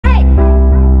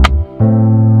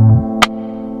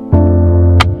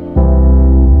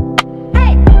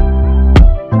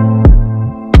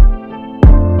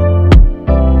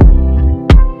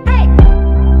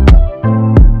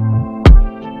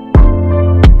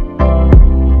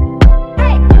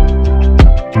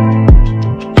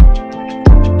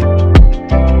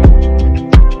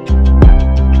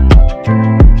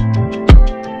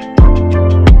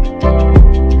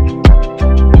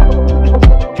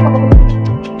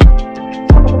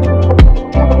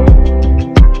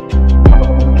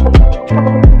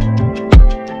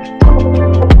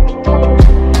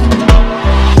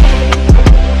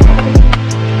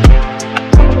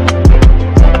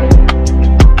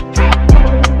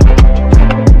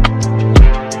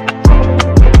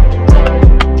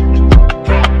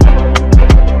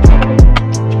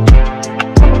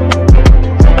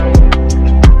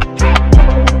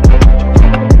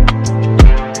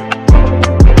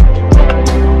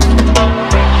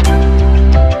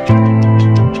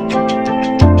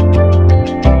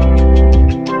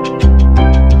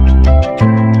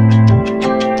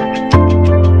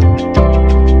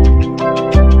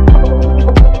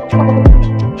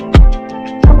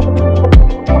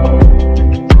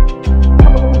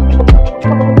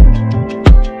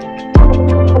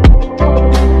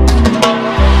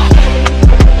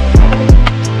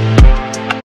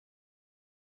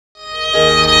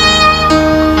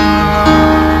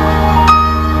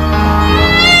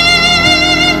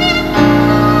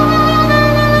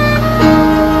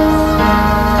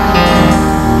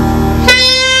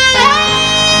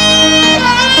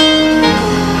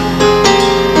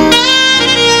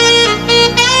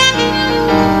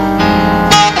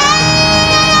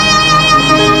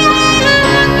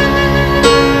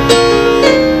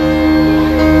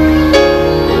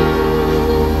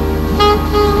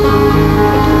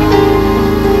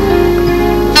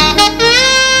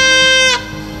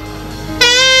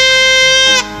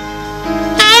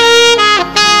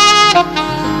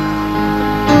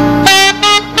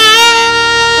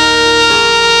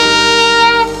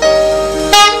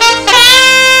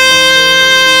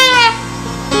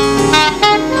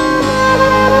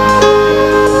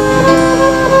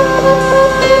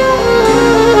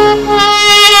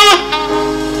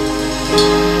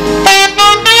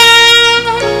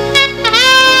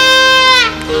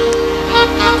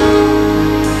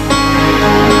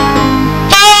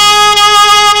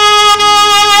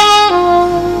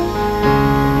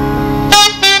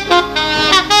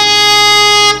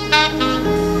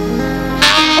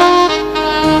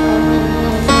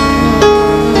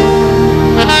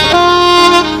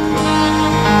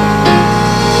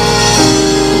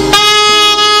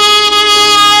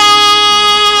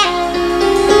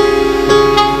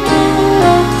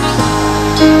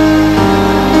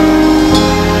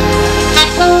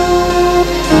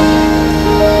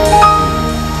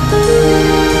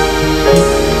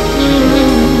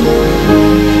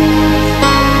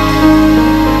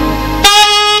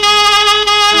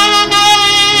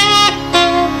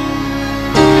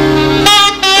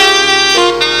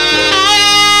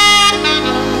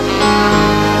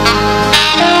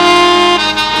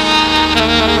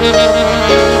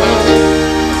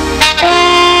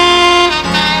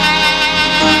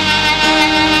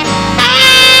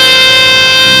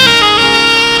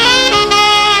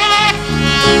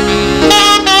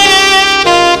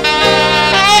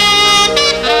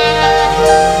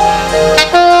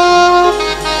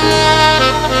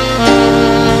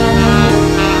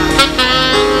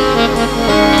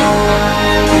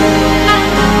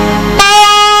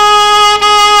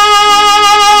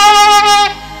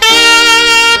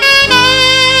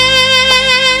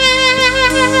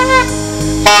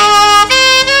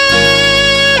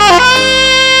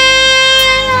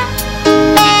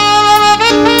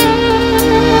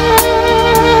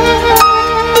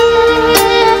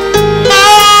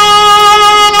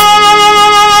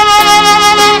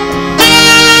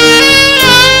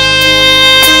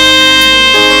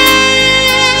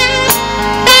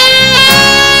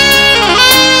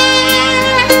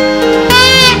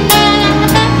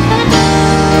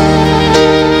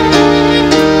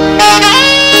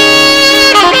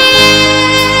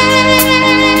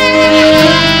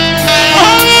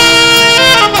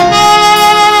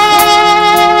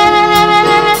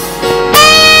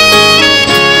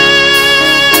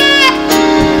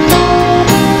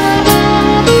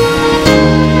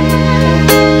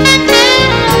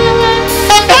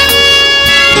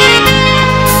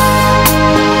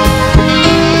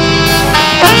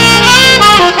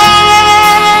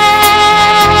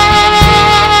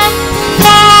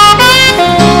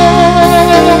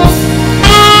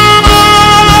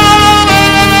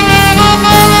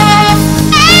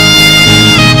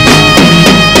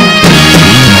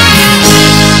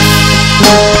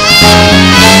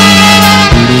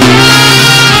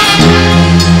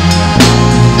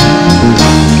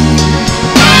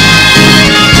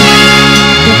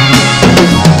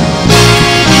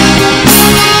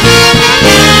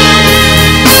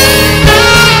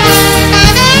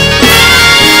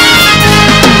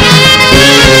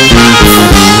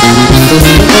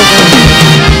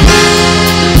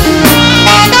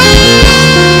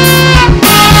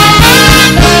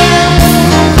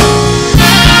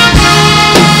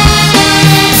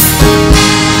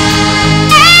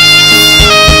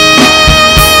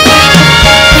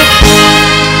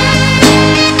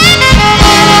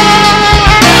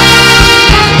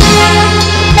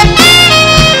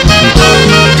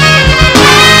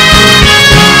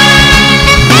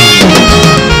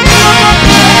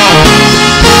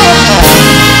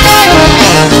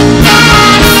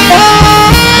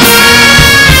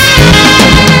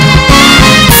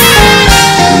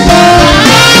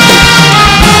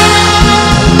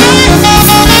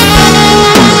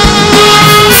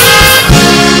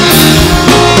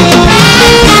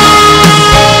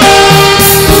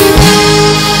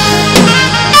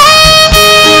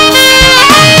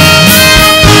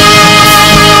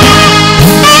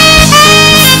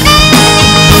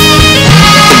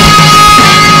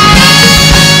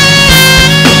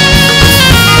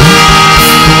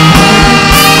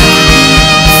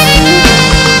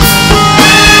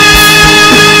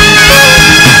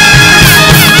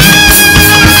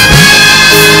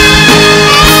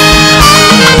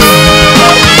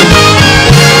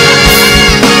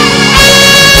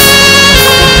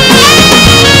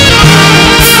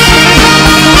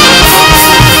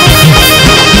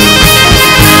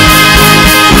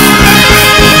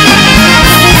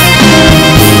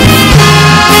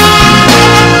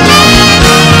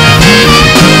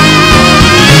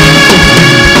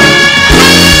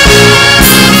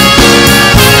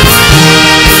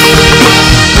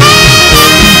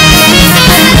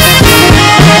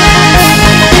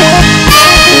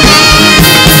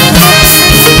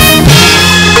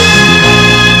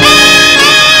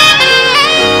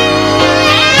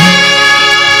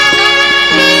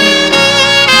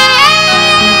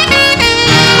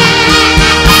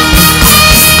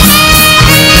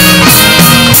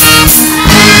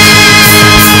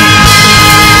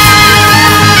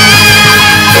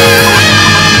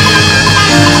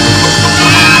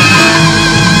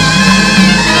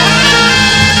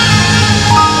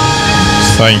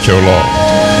Thank you, Lord.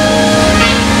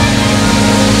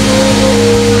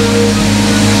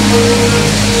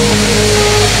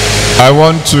 I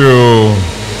want to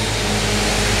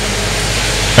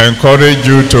encourage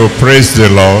you to praise the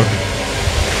Lord,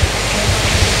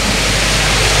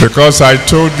 because I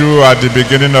told you at the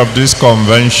beginning of this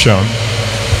convention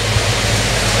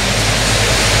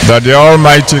that the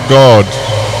Almighty God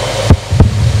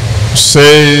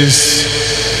says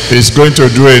He's going to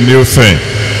do a new thing.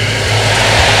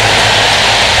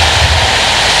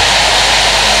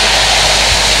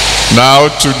 Now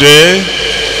today,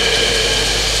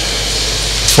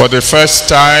 for the first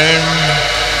time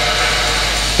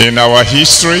in our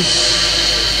history,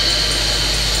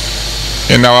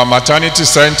 in our maternity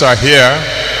center here,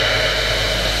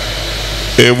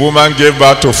 a woman gave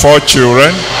birth to 4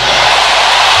 children.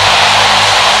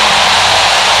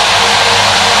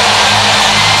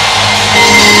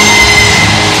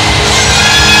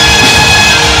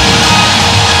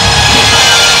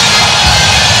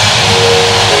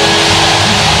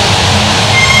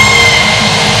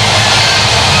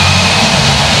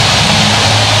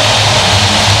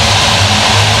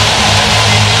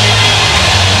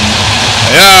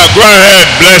 Go ahead,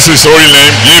 bless His holy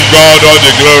name. Give God all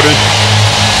the glory.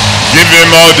 Give Him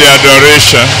all the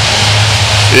adoration.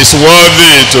 He's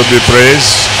worthy to be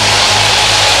praised.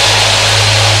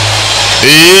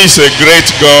 He is a great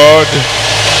God.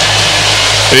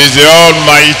 He is the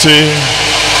Almighty.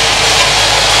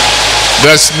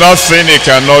 There's nothing He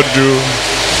cannot do.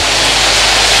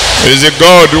 He is a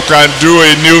God who can do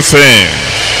a new thing.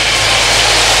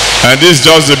 And this is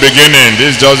just the beginning.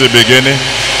 This is just the beginning.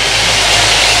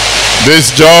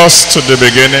 This is just the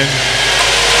beginning.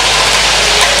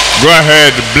 Go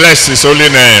ahead, bless His holy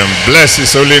name. Bless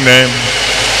His holy name.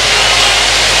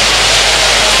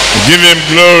 Give Him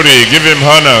glory, give Him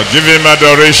honor, give Him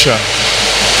adoration.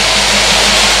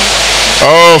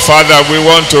 Oh, Father, we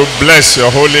want to bless Your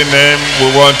holy name.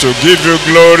 We want to give You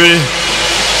glory.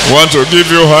 We want to give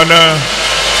You honor.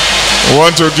 We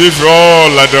want to give You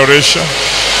all adoration.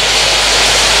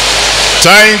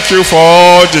 Thank You for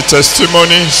all the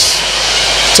testimonies.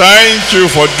 Thank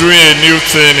You for doing a new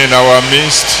thing in our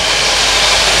midst.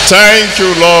 Thank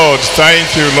You, Lord.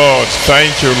 Thank You, Lord.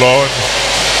 Thank You, Lord.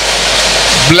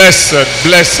 Blessed,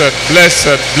 blessed,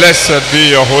 blessed, blessed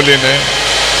be Your holy name.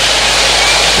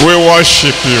 We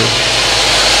worship You.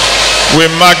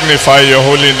 We magnify Your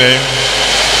holy name.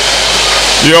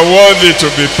 You're worthy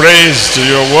to be praised.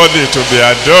 You're worthy to be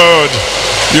adored.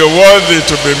 You're worthy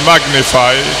to be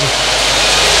magnified.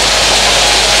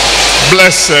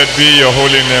 Blessed be Your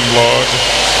holy name, Lord.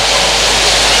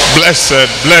 Blessed,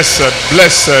 blessed,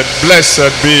 blessed, blessed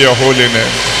be Your holy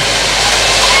name.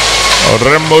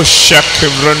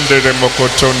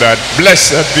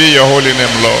 Blessed be Your holy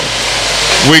name, Lord.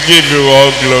 We give You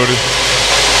all glory.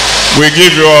 We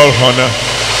give You all honor.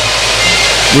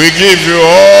 We give You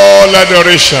all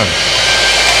adoration.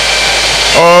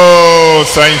 Oh,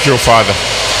 thank You, Father.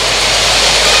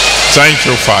 Thank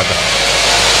You, Father.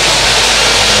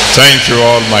 Thank You,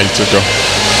 Almighty God.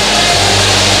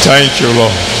 Thank You,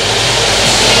 Lord.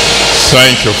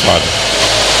 Thank You, Father.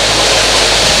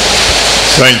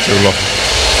 Thank You, Lord.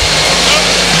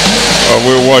 Oh,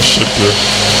 we worship You.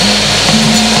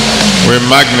 We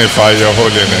magnify Your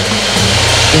holy name.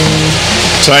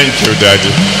 Thank You,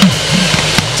 Daddy.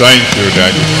 Thank You,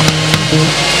 Daddy.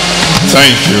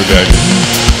 Thank You, Daddy.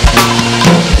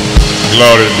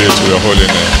 Glory be to Your holy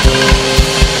name.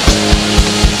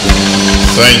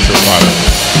 Thank You, Father.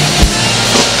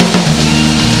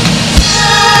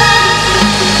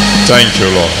 Thank You,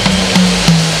 Lord.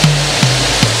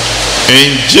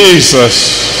 In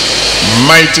Jesus'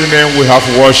 mighty name we have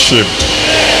worshipped.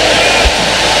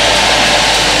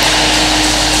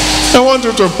 I want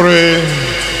you to pray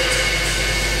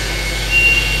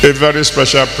a very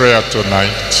special prayer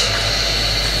tonight.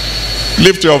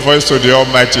 Lift your voice to the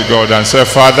Almighty God and say,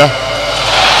 Father,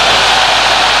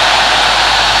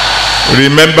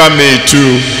 remember me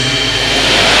too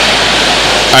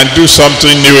and do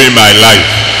something new in my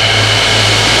life.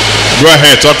 Go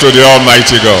ahead, talk to the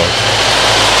Almighty God.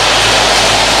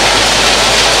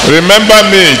 Remember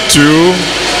me too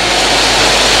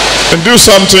and do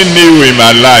something new in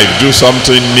my life. Do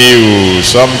something new,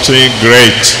 something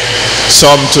great,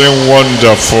 something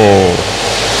wonderful,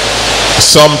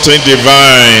 something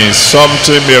divine,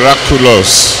 something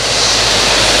miraculous.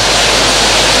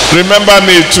 Remember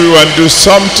me too and do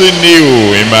something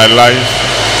new in my life.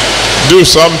 Do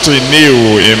something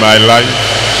new in my life.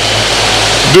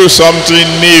 Do something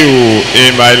new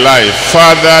in my life.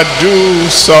 Father, do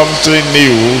something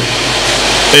new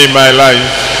in my life.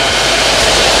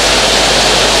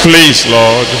 Please,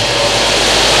 Lord,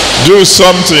 do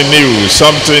something new,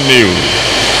 something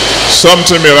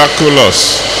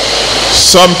miraculous,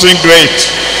 something great.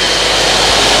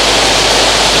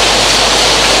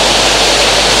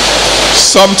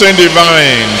 Something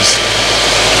divine,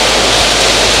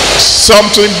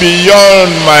 something beyond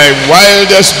my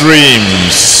wildest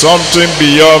dreams, something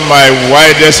beyond my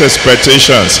wildest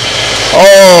expectations.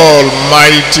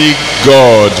 Almighty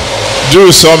God,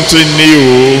 do something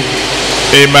new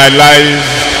in my life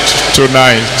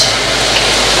tonight.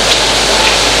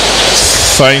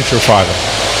 Thank you, Father.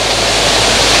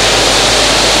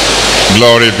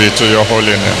 Glory be to your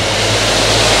holy name.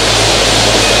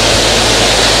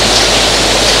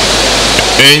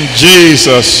 In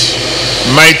Jesus'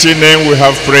 mighty name we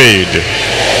have prayed.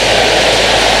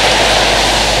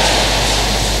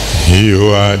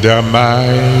 You are the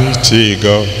mighty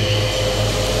God,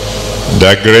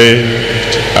 the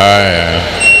great I am.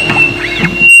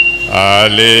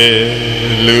 Hallelujah.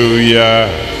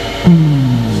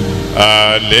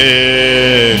 Hallelujah.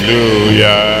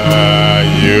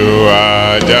 You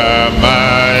are the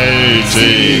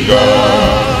mighty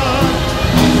God,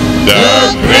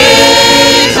 the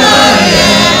great I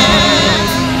am.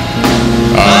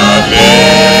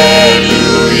 Hallelujah.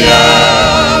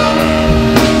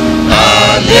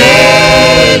 Hallelujah.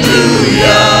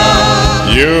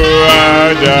 You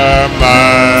are the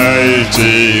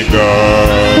mighty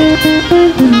God,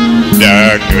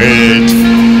 the great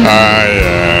I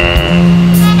am.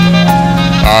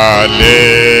 Hallelujah.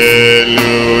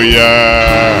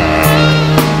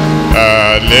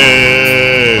 Hallelujah.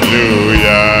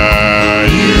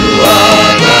 You are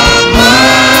the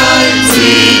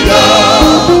mighty God, the great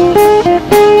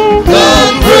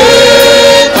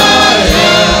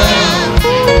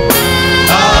I am.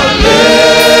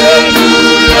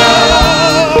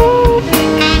 Hallelujah.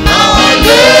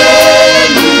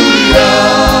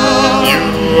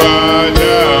 Hallelujah.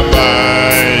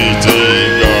 You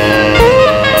are the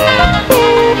mighty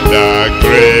God, the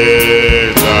great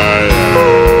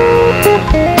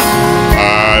I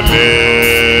am.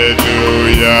 Hallelujah.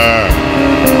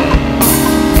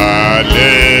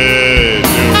 Hallelujah.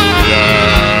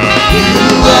 You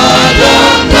are the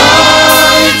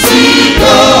mighty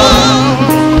God,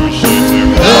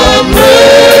 the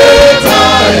great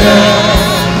I am.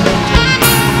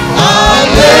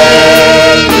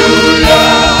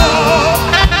 Hallelujah.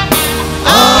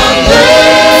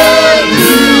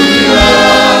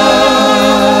 Hallelujah.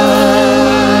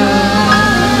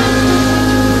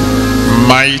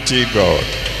 Mighty God,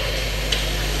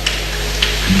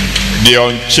 the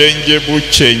unchangeable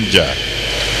changer,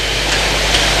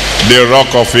 the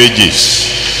rock of ages,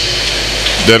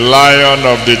 the lion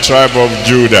of the tribe of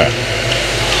Judah,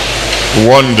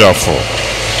 wonderful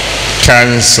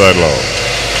counselor,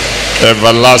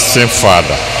 everlasting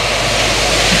Father,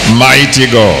 mighty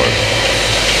God,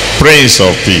 Prince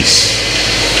of Peace,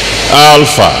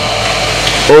 Alpha,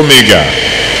 Omega,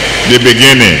 the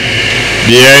beginning,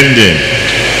 the ending,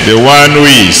 the one who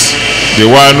is, the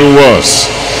one who was,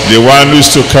 the one who is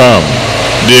to come,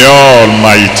 the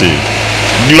Almighty.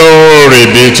 Glory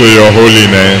be to your holy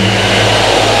name.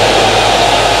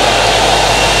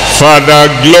 Father,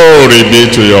 glory be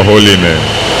to your holy name.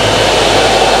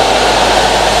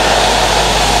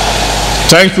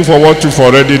 Thank you for what you've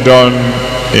already done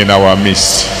in our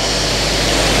midst.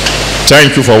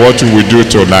 Thank you for what you will do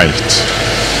tonight.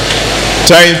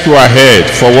 Thank you ahead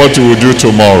for what you will do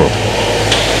tomorrow.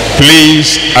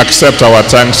 Please accept our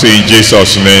thanks in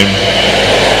Jesus' name.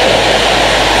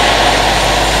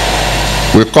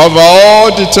 We cover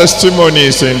all the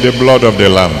testimonies in the blood of the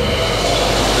Lamb.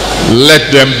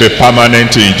 Let them be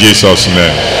permanent in Jesus'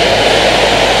 name.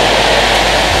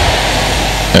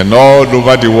 And all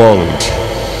over the world,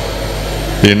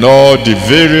 in all the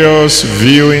various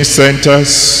viewing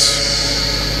centers,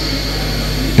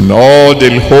 in all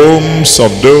the homes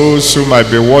of those who might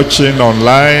be watching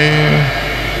online,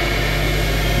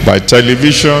 by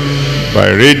television, by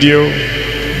radio,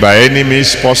 by any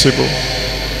means possible.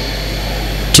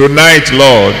 Tonight,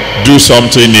 Lord, do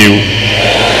something new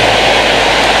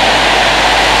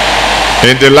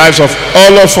in the lives of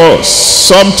all of us.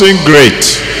 Something great,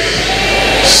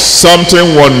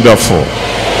 something wonderful,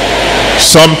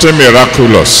 something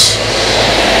miraculous,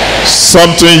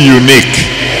 something unique.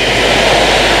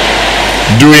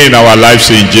 Do in our lives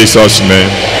in Jesus'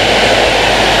 name.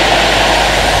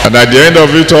 And at the end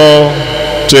of it all,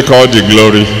 take all the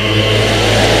glory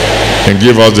and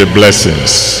give us the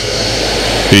blessings.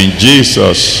 In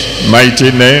Jesus'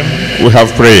 mighty name we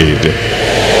have prayed.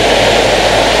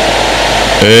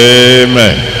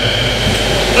 Amen.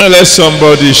 And let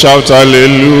somebody shout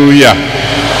hallelujah.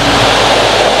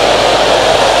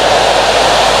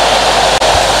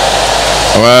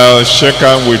 Well, shake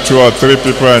hands with 2 or 3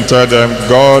 people and tell them,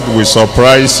 God will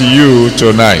surprise you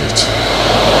tonight.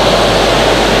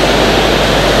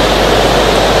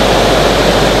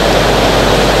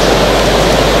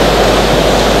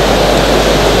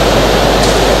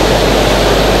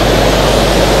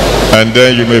 And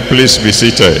then you may please be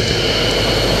seated.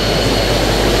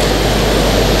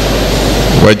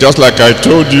 Well, just like I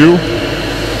told you,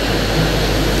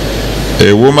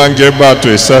 a woman gave birth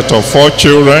to a set of 4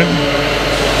 children,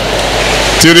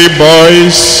 3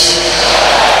 boys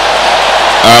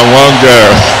and 1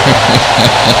 girl.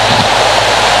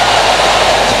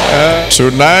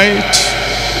 Tonight,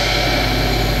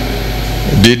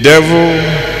 the devil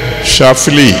shall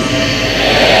flee.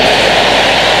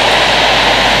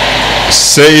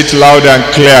 Say it loud and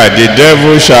clear, the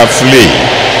devil shall flee.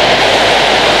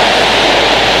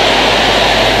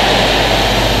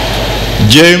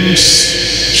 James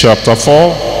chapter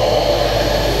 4,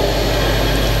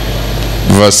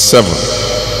 verse 7.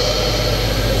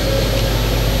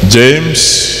 James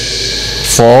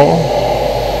 4,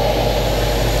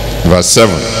 verse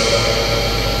 7.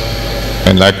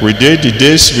 And like we did the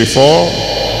days before,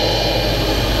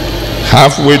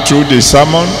 halfway through the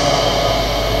sermon,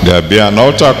 there'll be an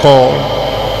altar call,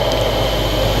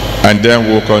 and then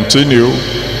we'll continue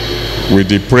with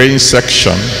the praying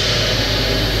section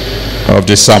of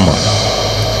the sermon.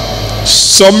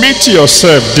 Submit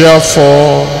yourself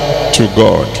therefore to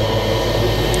God.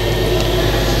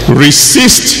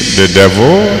 Resist the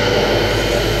devil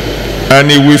and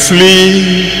he will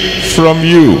flee from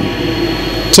you.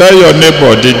 Tell your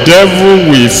neighbor, the devil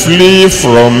will flee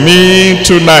from me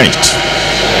tonight.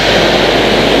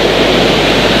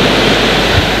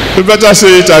 You better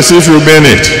say it as if you mean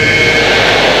it.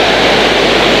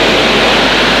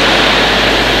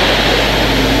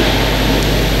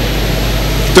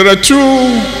 There are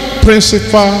 2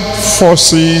 principal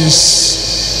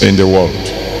forces in the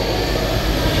world: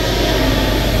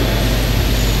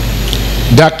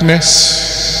 darkness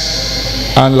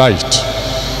and light,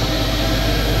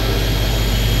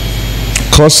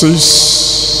 curses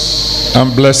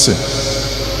and blessing.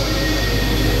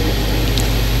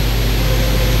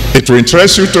 It will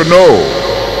interest you to know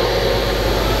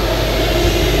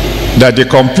that the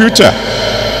computer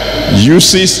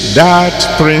uses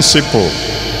that principle: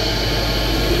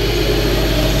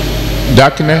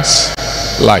 darkness,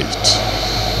 light,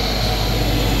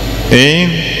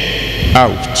 in,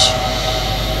 out,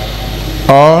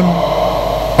 on,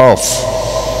 off.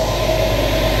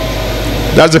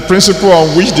 That's the principle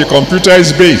on which the computer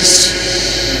is based.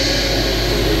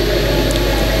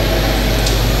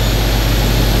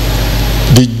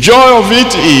 The joy of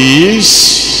it is,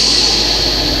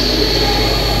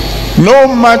 no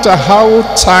matter how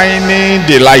tiny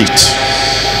the light,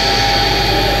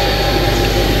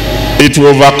 it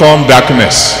will overcome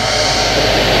darkness.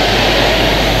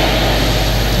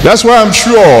 That's why I'm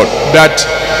sure that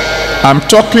I'm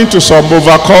talking to some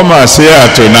overcomers here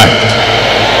tonight.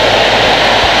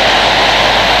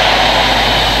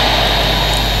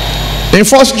 In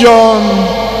 1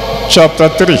 John chapter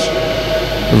 3,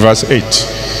 verse 8.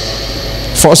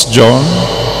 1 John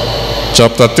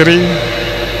chapter 3,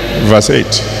 verse 8.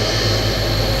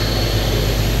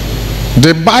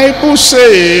 The Bible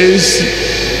says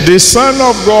the Son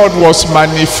of God was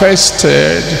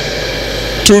manifested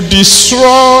to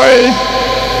destroy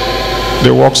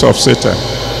the works of Satan.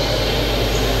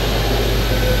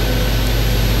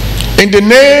 In the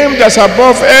name that's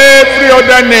above every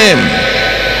other name,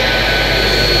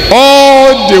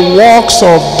 all the works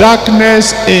of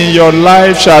darkness in your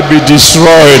life shall be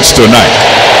destroyed tonight.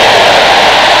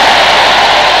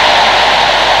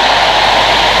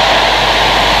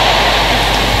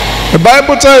 The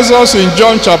Bible tells us in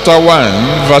John chapter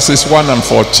 1, verses 1 and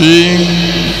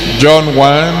 14, John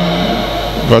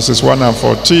 1, verses 1 and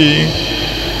 14,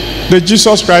 that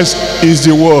Jesus Christ is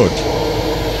the Word.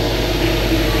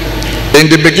 In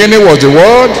the beginning was the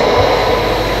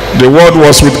Word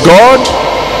was with God,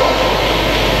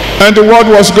 and the Word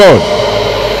was God.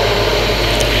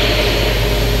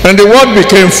 And the Word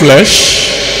became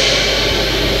flesh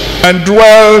and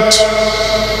dwelt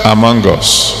among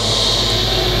us.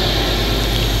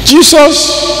 Jesus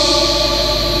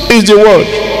is the Word.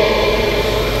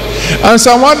 And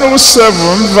Psalm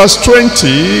 107 verse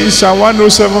 20, Psalm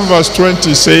 107 verse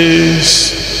 20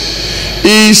 says,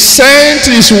 He sent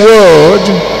His word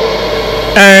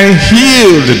and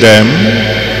healed them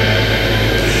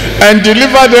and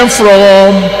delivered them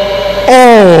from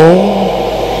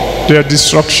all their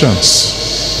destructions.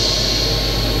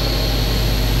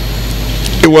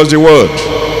 It was the word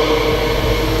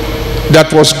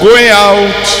that was going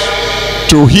out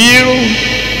to heal,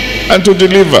 and to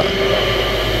deliver.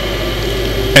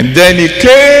 And then he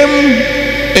came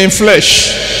in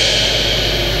flesh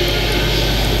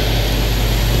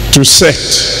to set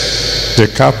the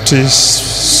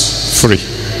captives free.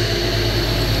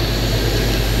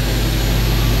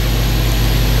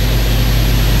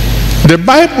 The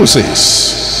Bible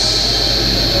says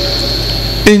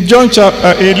in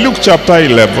Luke chapter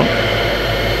 11,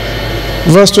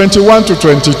 verse 21 to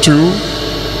 22,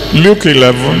 Luke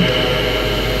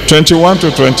 11, 21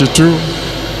 to 22,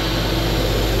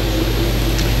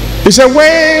 he said,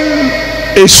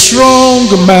 when a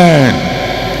strong man,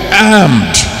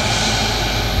 armed,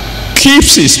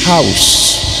 keeps his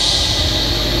house,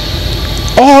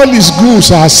 all his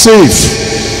goods are safe.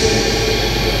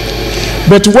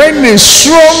 But when a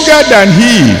stronger than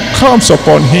he comes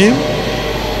upon him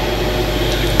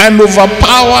and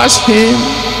overpowers him,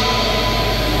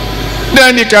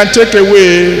 then he can take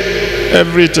away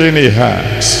everything he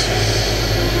has.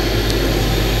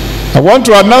 I want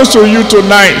to announce to you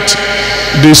tonight,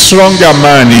 the stronger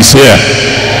man is here.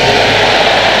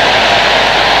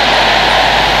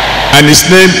 And his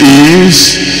name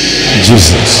is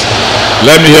Jesus.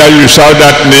 Let me hear you shout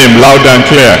that name loud and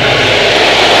clear.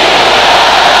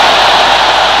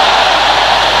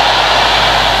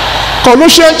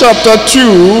 Colossians chapter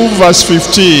 2 verse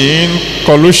 15.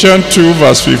 Colossians 2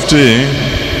 verse 15.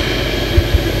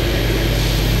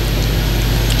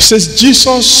 It says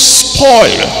Jesus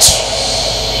spoiled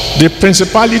the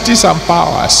principalities and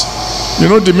powers. You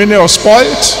know the meaning of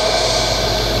spoiled?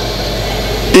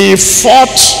 He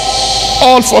fought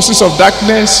all forces of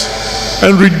darkness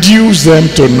and reduced them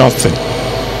to nothing.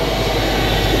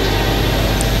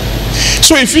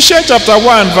 So Ephesians chapter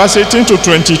 1 verse 18 to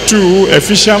 22,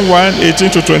 Ephesians 1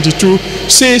 18 to 22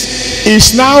 says,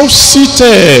 is now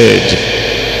seated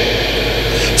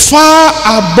far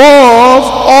above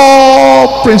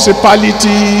all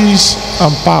principalities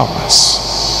and powers.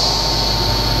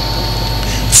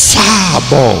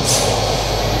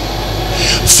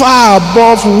 Far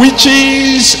above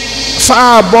witches,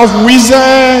 far above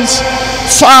wizards,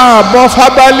 far above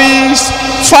herbalists,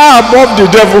 far above the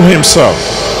devil himself.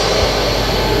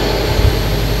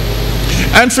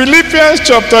 And Philippians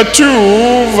chapter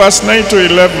 2 verse 9 to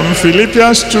 11,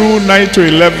 Philippians 2 9 to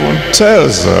 11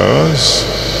 tells us,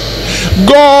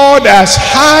 God has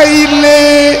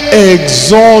highly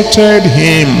exalted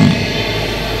him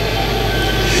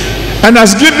and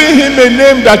has given him a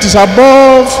name that is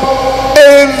above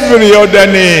every other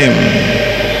name,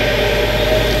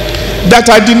 that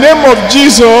at the name of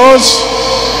Jesus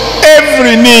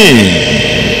every knee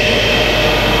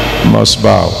must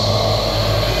bow.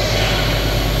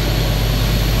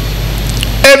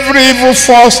 Every evil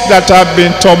force that have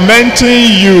been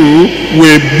tormenting you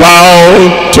will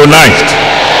bow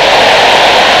tonight.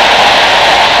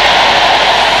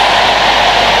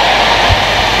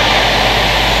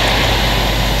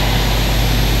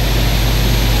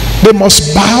 They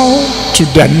must bow to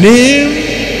the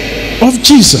name of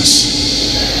Jesus.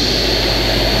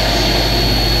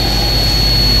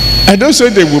 I don't say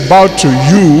they will bow to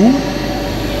you.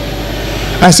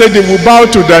 I said they will bow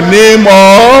to the name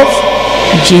of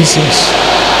Jesus.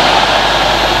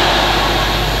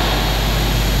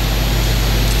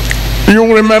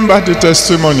 You remember the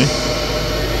testimony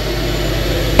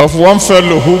of one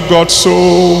fellow who got so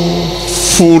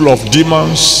full of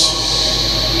demons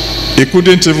he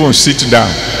couldn't even sit down.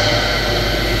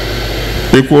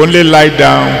 He could only lie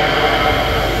down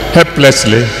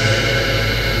helplessly.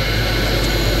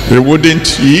 He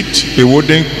wouldn't eat, he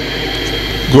wouldn't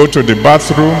go to the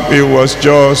bathroom, he was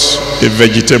just a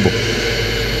vegetable.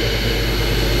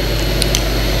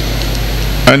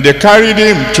 And they carried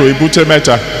him to Ebute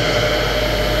Metta.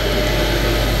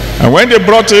 And when they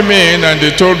brought him in and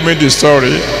they told me the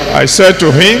story, I said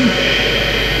to him,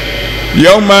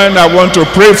 young man, I want to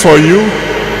pray for you.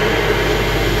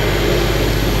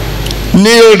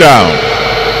 Kneel down.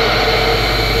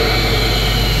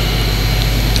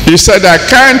 He said, I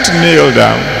can't kneel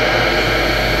down.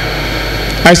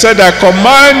 I said, I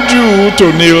command you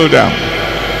to kneel down.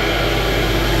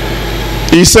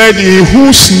 He said, in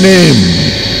whose name?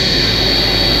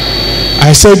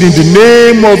 I said, in the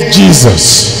name of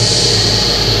Jesus.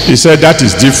 He said, that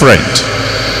is different.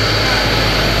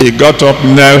 He got up,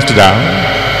 knelt down.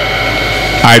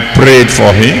 I prayed for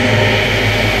him.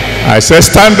 I said,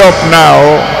 stand up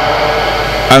now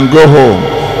and go home.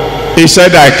 He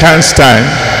said, I can't stand.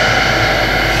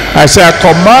 I said, I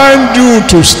command you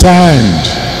to stand.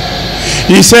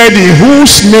 He said, in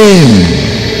whose name?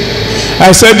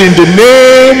 I said, in the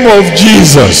name of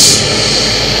Jesus.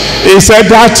 He said,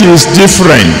 that is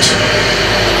different.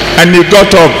 And he got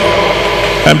up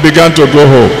and began to go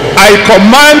home. I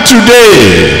command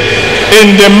today,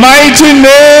 in the mighty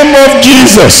name of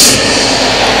Jesus,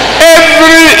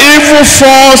 every evil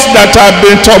force that have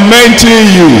been tormenting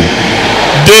you,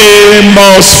 they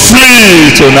must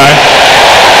flee tonight.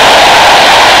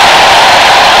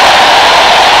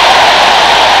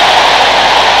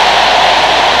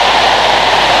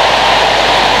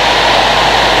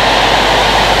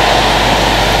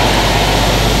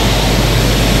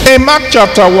 In Mark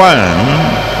chapter 1,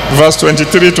 verse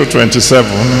 23 to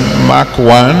 27, Mark 1,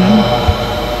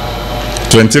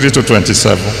 23 to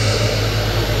 27.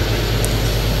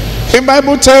 The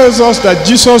Bible tells us that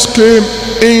Jesus came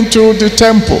into the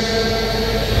temple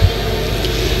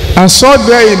and saw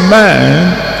there a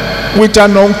man with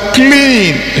an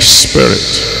unclean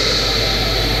spirit.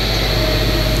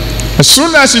 As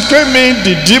soon as he came in,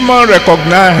 the demon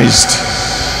recognized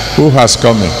who has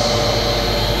come in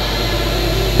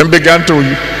and began to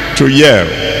yell.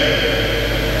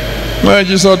 Well,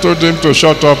 Jesus told him to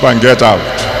shut up and get out,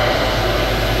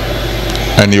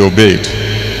 and he obeyed.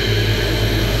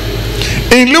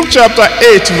 In Luke chapter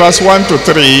 8 verse 1 to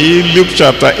 3, Luke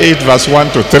chapter 8 verse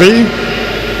 1 to 3,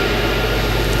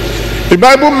 the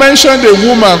Bible mentioned a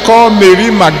woman called Mary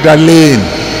Magdalene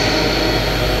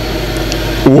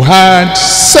who had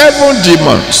 7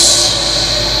 demons.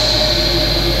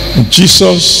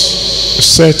 Jesus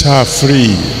set her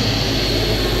free.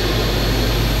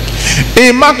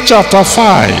 In Mark chapter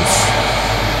 5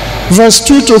 verse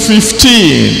 2 to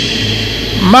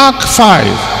 15, Mark 5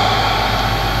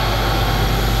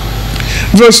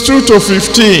 verse 2 to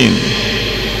 15,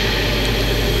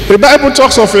 the Bible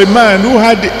talks of a man who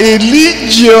had a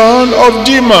legion of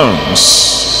demons.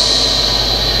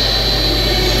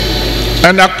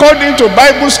 And according to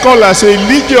Bible scholars, a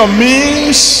legion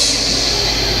means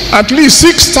at least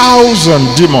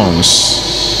 6,000 demons.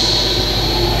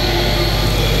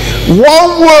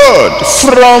 One word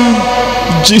from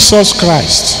Jesus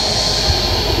Christ,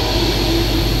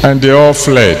 and they all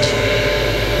fled.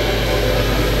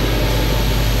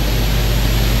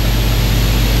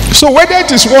 So whether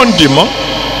it is one demon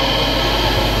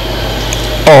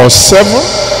or 7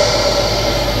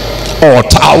 or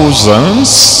thousands,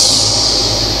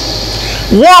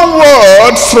 one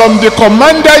word from the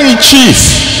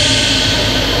commander-in-chief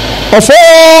of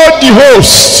all the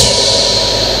host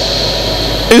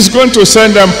is going to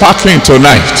send them packing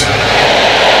tonight.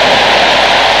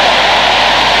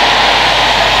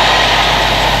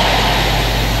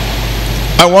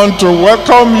 I want to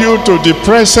welcome you to the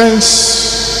presence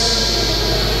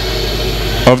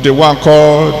of the one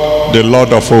called the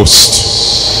Lord of Hosts.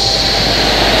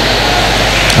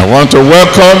 I want to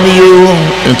welcome you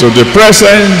into the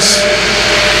presence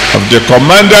of the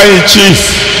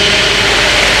commander-in-chief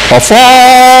of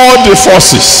all the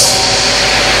forces,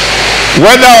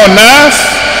 whether on earth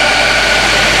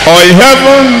or in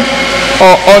heaven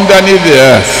or underneath the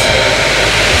earth.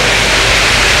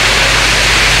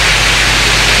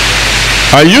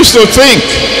 I used to think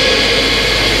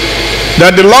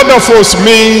that the Lord of Hosts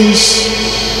means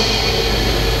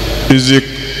is the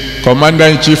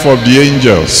commander-in-chief of the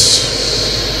angels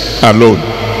alone,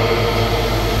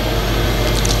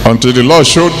 until the Lord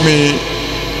showed me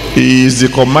he is the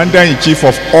commander-in-chief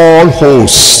of all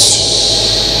hosts,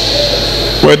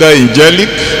 whether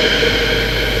angelic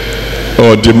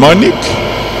or demonic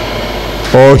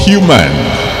or human,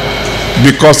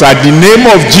 because at the name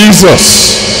of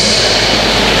Jesus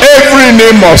every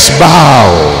name must bow,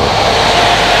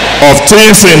 of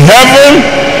things in heaven,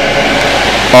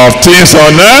 of things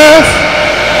on earth,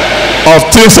 of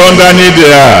things underneath the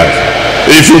earth.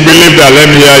 If you believe that, let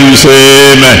me hear you say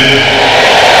amen.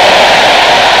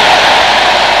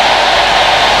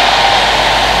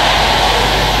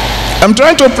 I'm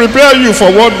trying to prepare you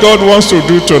for what God wants to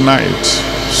do tonight.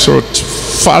 So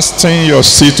fasten your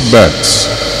seatbelts.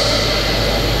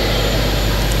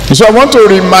 So I want to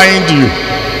remind you,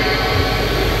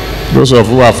 those of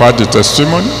you who have had the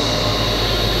testimony,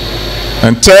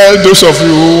 and tell those of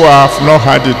you who have not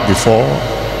had it before,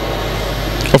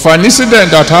 of an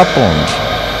incident that happened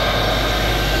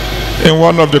in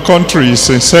one of the countries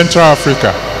in Central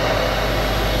Africa.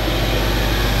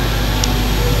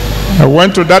 I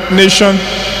went to that nation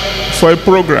for a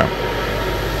program,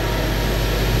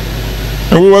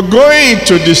 and we were going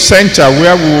to the center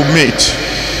where we will meet,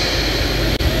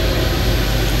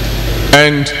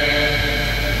 and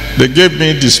they gave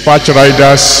me dispatch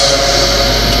riders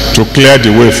to clear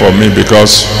the way for me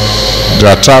because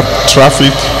the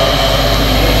traffic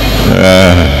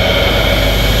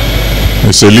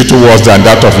is a little worse than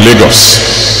that of Lagos.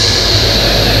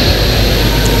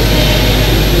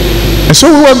 And so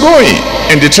we were going,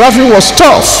 and the traffic was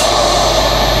tough,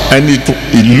 and it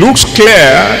looks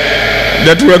clear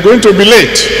that we are going to be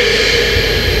late.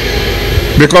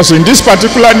 Because in this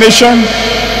particular nation,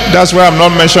 that's why I'm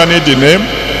not mentioning the name,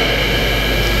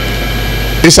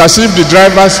 it's as if the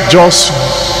drivers just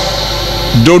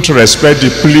don't respect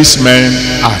the policemen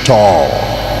at all.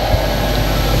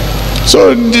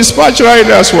 So dispatch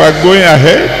riders were going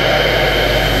ahead,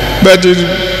 but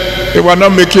they were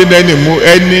not making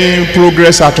any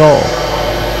progress at all.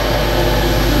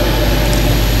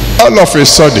 All of a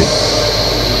sudden,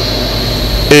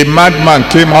 a madman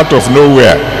came out of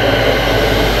nowhere.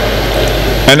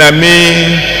 And I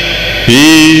mean,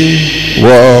 he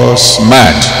was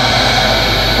mad.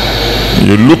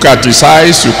 You look at his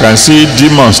eyes, you can see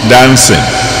demons dancing,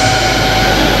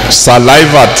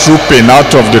 saliva trooping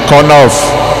out of the corner of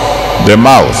the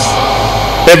mouth,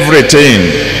 everything.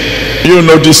 You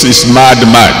know this is mad.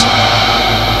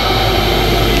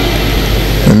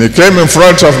 And he came in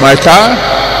front of my car,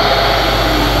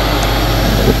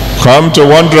 come to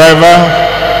one driver,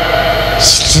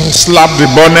 slapped the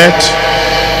bonnet,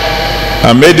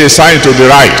 and made a sign to the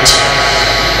right.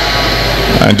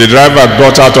 And the driver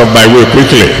got out of my way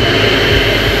quickly.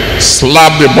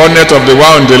 Slapped the bonnet of the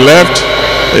one on the left,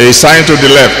 a sign to the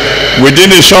left.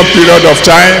 Within a short period of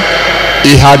time,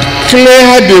 he had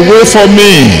cleared the way for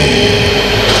me,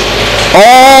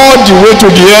 all the way to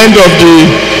the end of the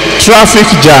traffic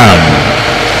jam.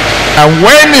 And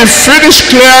when he finished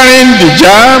clearing the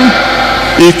jam,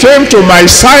 he came to my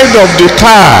side of the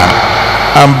car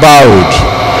and bowed.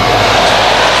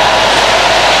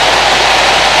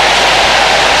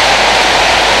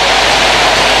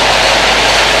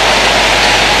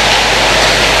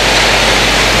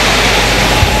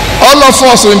 All of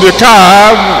us in the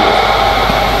car,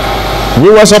 we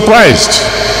were surprised.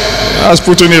 I was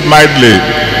putting it mildly.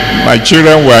 My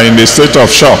children were in a state of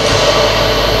shock.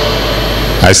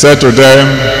 I said to them,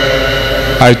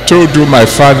 I told you my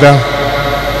Father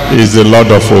is the Lord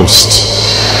of hosts.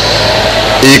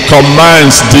 He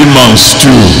commands demons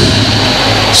too.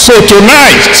 So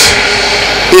tonight,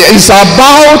 he is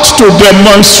about to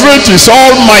demonstrate his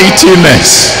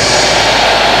almightiness.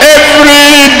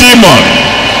 Every demon,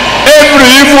 every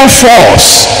evil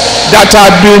force that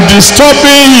had been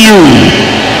disturbing you,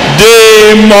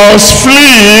 they must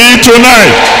flee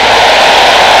tonight.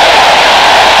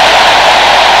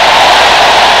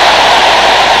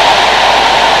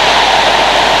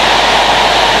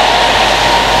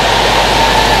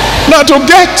 Now, to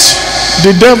get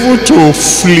the devil to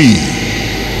flee,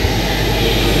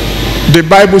 the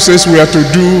Bible says we are to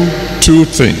do two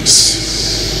things.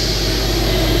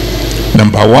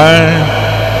 Number one,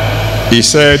 he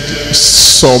said,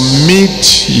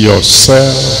 submit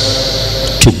yourself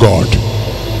to God.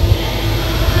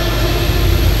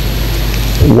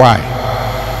 Why?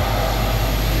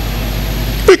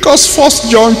 Because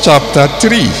 1 John chapter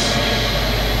 3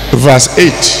 verse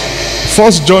 8,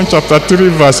 1 John chapter 3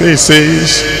 verse 8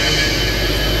 says,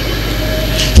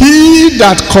 he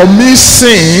that commits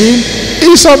sin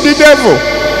is of the devil.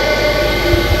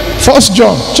 1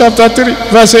 John chapter 3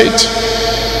 verse 8.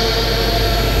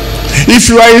 If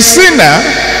you are a sinner,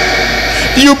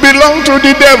 you belong to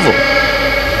the devil.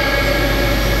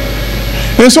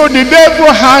 And so the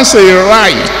devil has a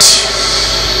right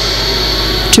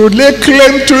to lay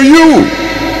claim to you.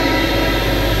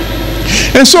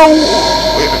 And so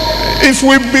if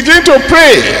we begin to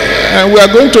pray, and we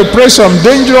are going to pray some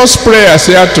dangerous prayers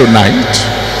here tonight,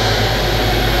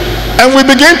 and we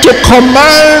begin to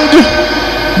command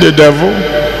the devil,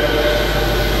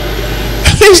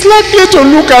 he's likely to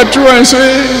look at you and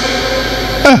say,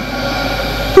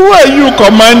 who are you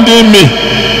commanding me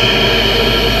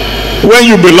when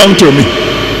you belong to me?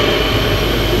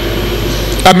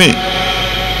 I mean,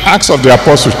 Acts of the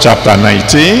Apostles chapter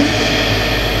 19,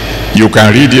 you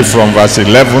can read it from verse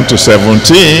 11 to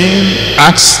 17.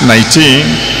 Acts 19,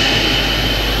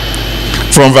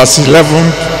 from verse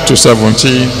 11 to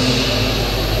 17.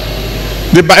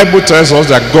 The Bible tells us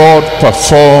that God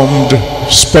performed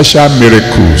special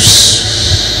miracles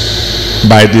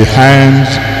by the hand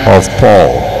of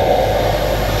Paul,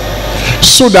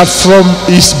 so that from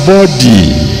his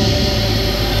body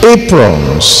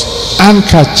aprons,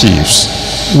 handkerchiefs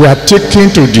were taken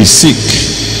to the sick,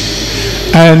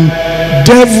 and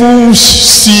devils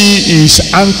see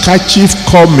his handkerchief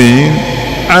coming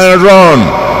and run.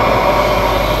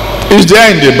 It's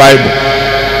there in the Bible.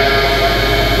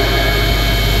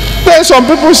 Then some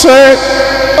people say,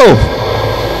 oh,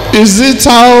 is it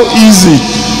how easy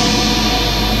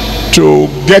to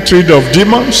get rid of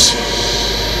demons?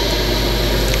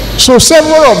 So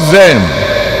several of them,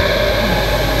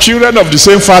 children of the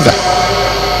same father,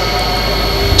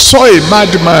 saw a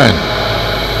madman,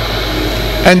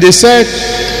 and they said,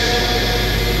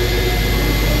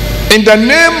 in the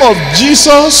name of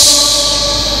Jesus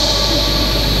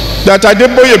that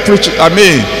Adeboye preaches,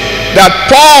 that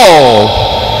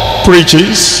Paul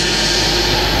preaches,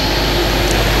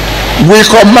 we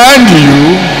command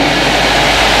you,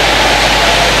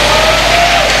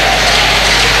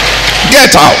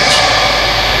 get out.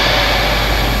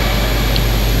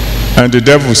 And the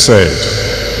devil said,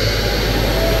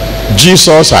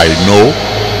 Jesus I know,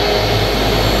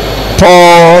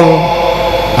 Paul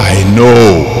I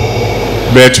know,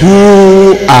 but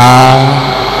who are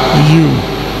you?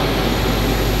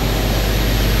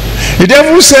 The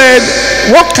devil said,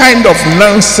 what kind of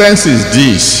nonsense is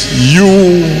this?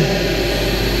 You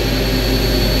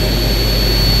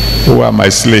who are my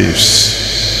slaves,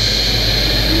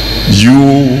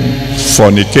 you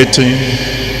fornicating,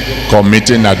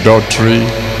 committing adultery,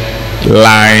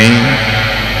 lying,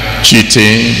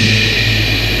 cheating,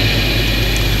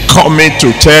 coming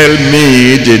to tell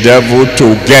me, the devil,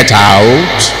 to get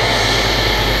out.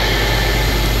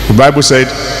 The Bible said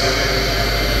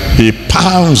he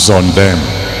pounds on them,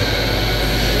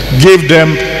 gave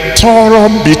them thorough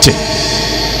beating,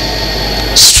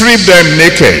 stripped them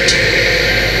naked,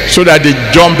 so that they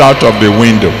jumped out of the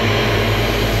window.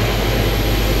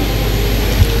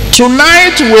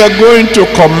 Tonight we are going to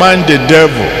command the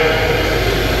devil,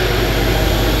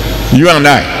 you and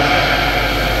I.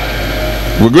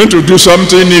 We're going to do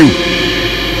something new.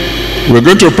 We're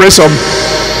going to pray some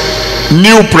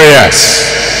new prayers.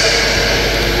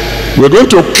 We're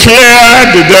going to clear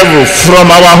the devil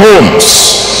from our homes,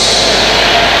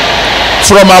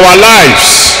 from our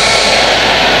lives,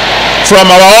 from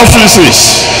our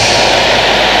offices,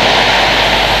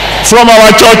 from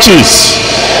our churches.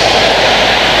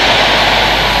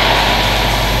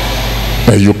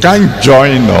 But you can't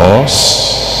join us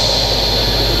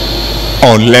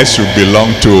unless you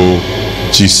belong to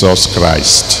Jesus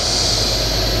Christ.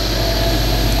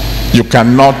 You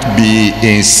cannot be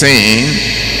insane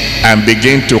and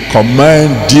begin to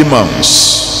command demons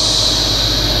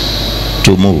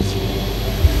to move.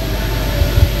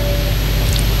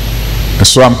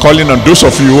 So I'm calling on those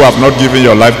of you who have not given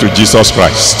your life to Jesus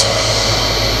Christ,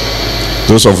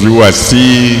 those of you who are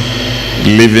still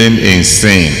living in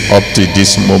sin up to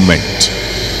this moment.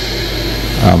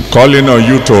 I'm calling on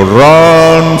you to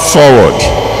run forward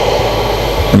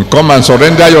and come and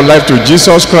surrender your life to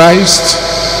Jesus Christ.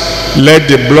 Let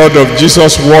the blood of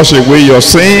Jesus wash away your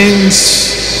sins.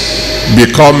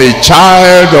 Become a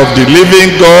child of the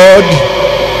living God,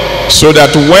 so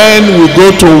that when we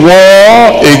go to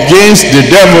war against the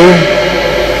devil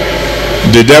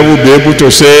will be able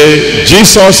to say,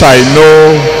 Jesus I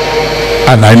know,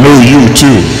 and I know you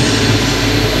too.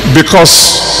 Because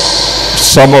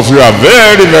some of you are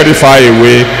very, very far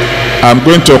away. I'm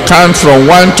going to count from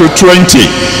 1 to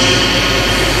 20.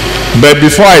 But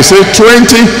before I say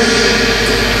 20,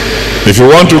 if you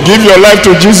want to give your life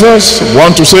to Jesus,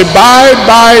 want to say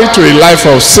bye-bye to a life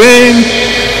of sin,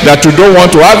 that you don't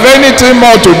want to have anything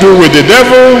more to do with the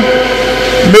devil,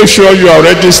 make sure you are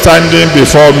already standing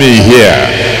before me here.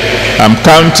 I'm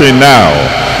counting now.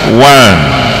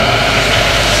 1.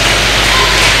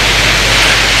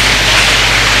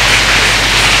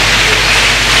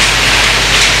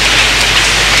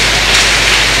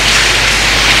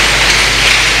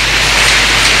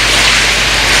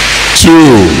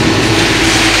 Two.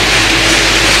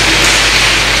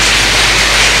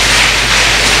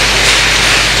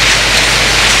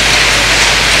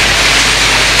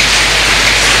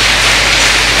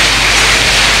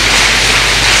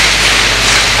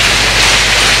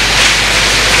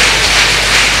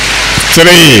 3.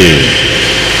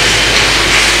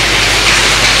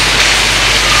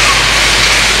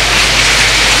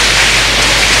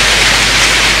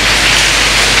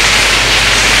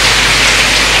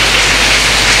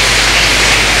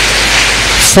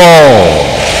 4.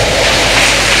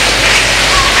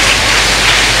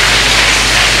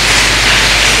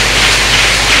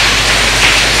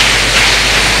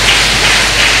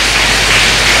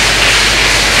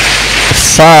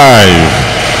 5.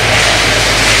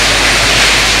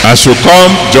 As you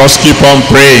come, just keep on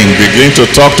praying. Begin to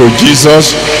talk to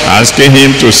Jesus, asking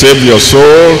him to save your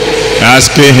soul,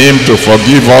 asking him to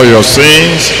forgive all your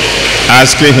sins,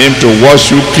 asking him to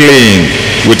wash you clean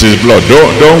with his blood.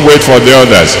 Don't wait for the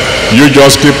others. You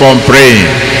just keep on praying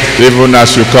even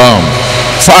as you come.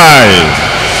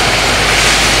 5.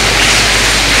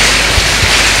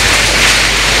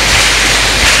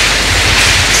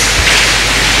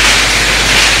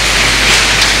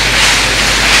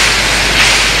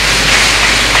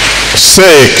 6.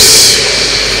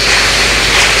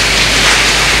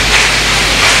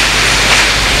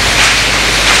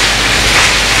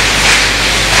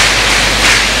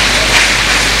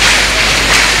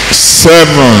 7,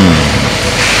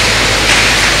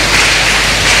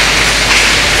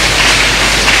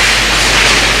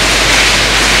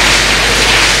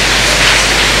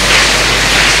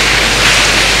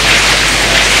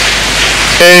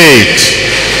 8,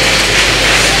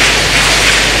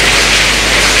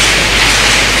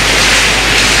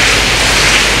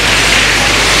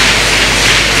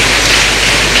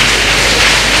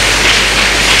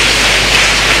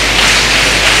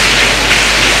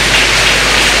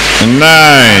 9,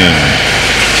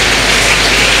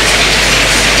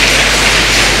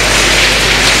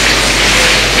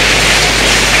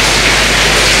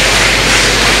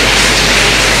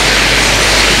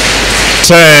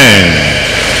 10,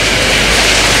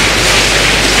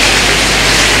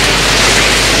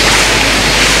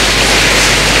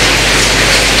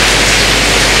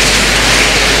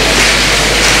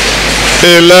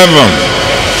 11,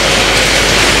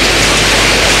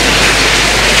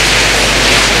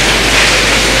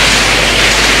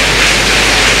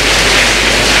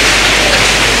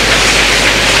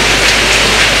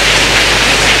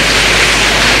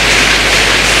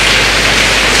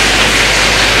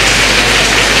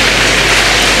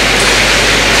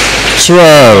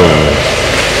 12,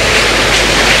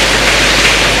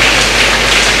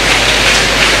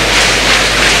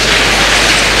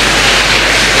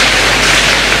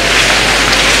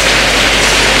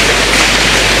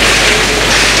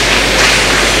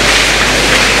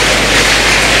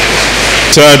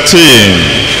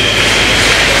 13,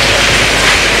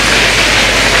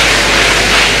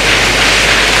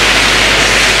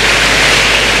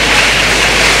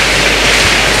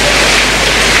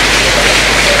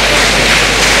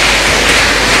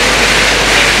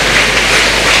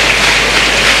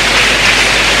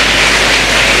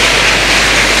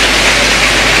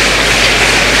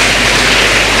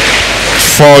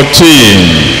 14,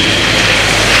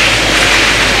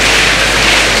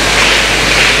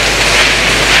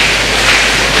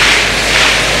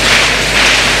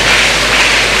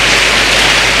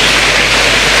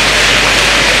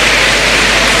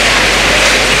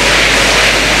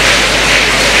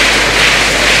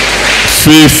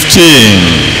 15,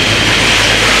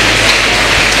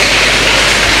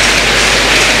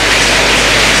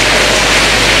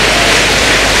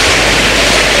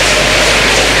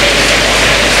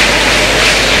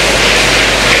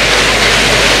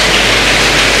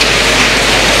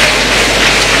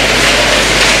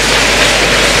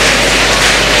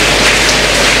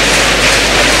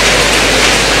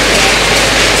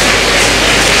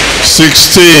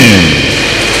 16,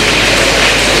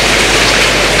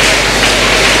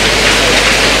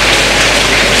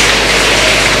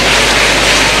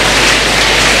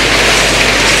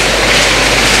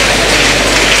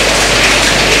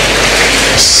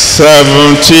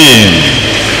 17,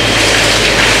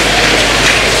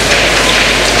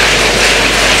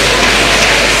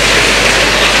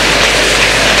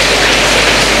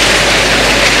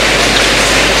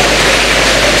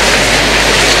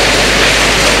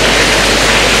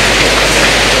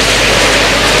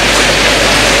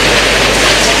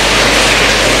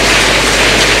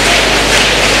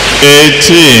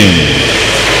 18,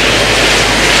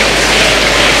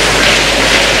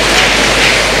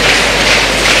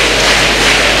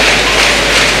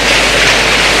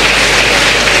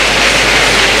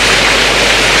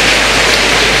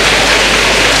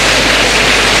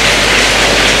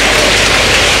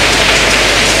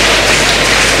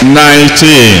 19.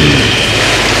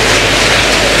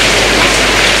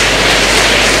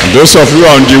 Those of you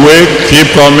on the way, keep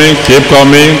coming, keep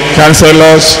coming.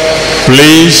 Counselors,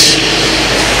 please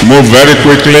move very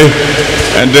quickly.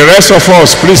 And the rest of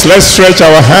us, please, let's stretch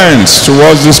our hands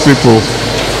towards these people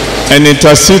and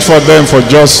intercede for them for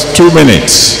just 2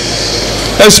 minutes.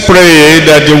 Let's pray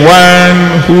that the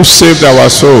one who saved our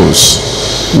souls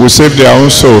will save their own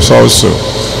souls also.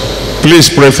 Please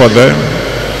pray for them,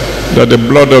 that the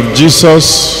blood of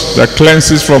Jesus that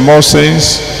cleanses from all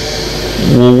sins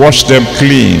will wash them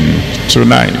clean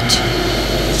tonight.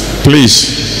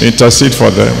 Please intercede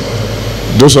for them.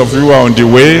 Those of you who are on the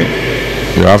way,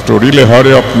 you have to really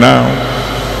hurry up now,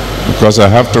 because I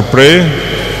have to pray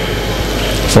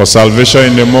for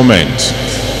salvation in a moment.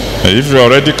 And if you're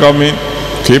already coming,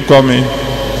 keep coming.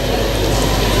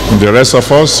 And the rest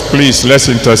of us, please, let's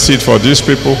intercede for these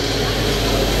people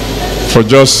for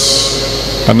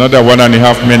just another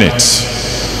 1.5 minutes.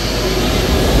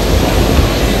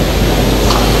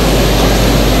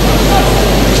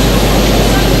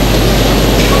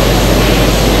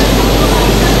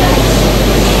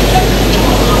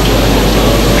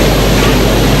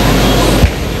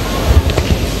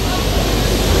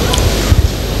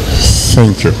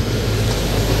 Thank you.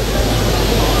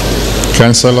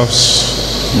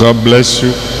 Counselors, God bless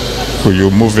you. Could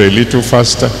you move a little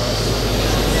faster?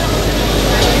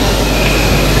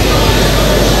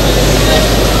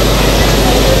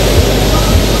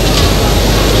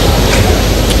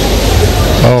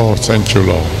 Oh, thank you,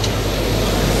 Lord.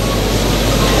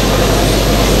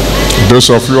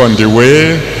 Those of you on the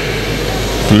way,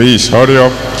 please hurry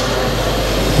up.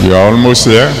 You are almost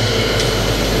there.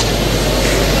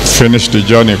 Finish the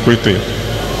journey quickly.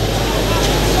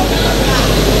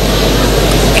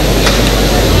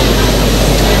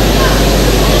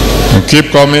 And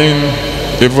keep coming,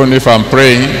 even if I'm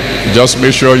praying. Just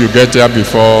make sure you get there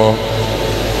before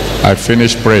I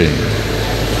finish praying.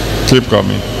 Keep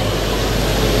coming.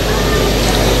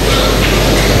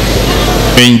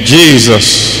 In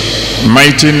Jesus'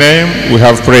 mighty name we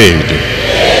have prayed.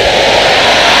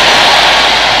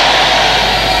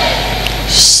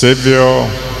 Savior,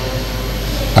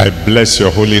 I bless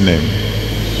your holy name.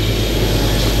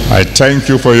 I thank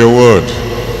you for your word.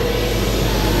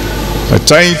 I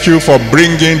thank you for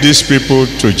bringing these people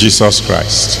to Jesus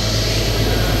Christ.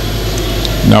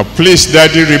 Now please,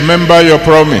 Daddy, remember your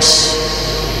promise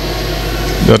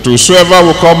that whosoever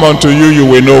will come unto you, you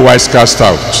will no wise cast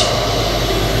out.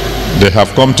 They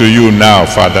have come to you now,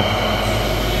 Father.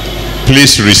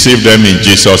 Please receive them in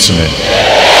Jesus' name.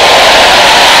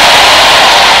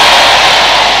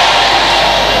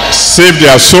 Save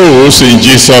their souls in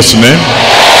Jesus' name.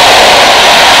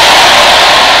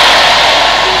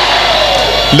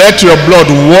 Let your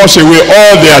blood wash away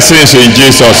all their sins in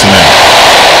Jesus' name.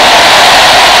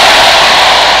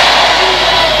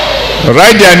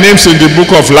 Write their names in the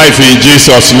book of life in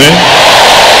Jesus' name.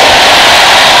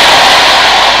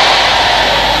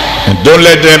 And don't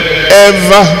let them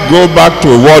ever go back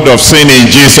to a world of sin in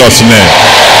Jesus' name.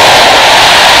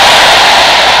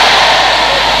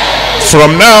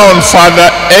 From now on, Father,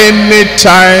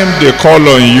 anytime they call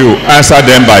on you, answer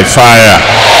them by fire.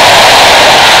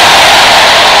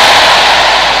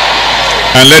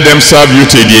 And let them serve you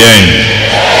till the end.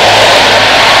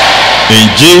 In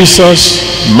Jesus'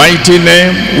 mighty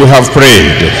name we have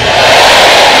prayed.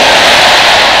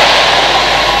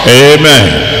 Amen.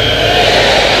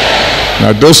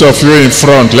 Now those of you in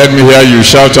front, let me hear you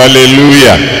shout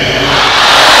hallelujah.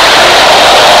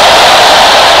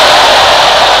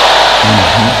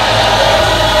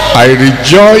 I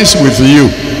rejoice with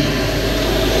you,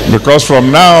 because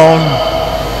from now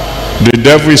on the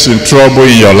devil is in trouble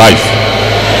in your life.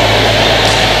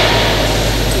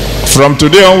 From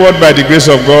today onward, by the grace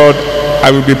of God,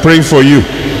 I will be praying for you.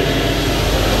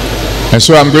 And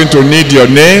so I'm going to need your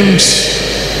names,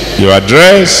 your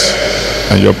address,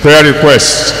 and your prayer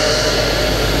requests.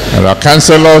 There are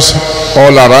counselors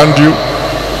all around you.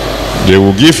 They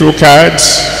will give you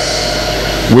cards,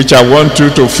 which I want you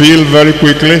to fill very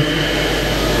quickly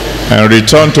and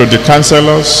return to the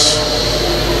counselors,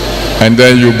 and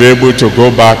then you'll be able to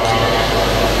go back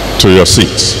to your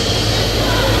seats.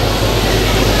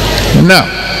 Now,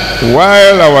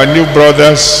 while our new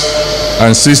brothers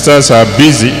and sisters are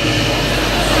busy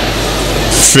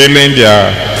filling their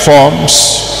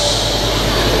forms,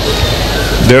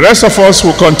 the rest of us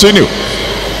will continue.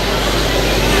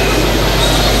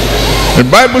 The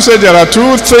Bible says there are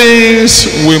two things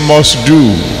we must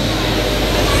do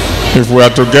if we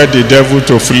are to get the devil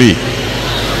to flee.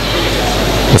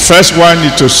 The first one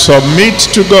is to submit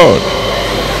to God.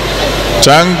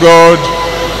 Thank God,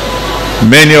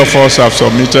 many of us have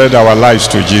submitted our lives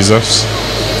to Jesus.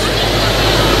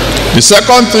 The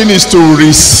second thing is to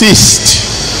resist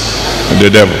the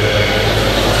devil.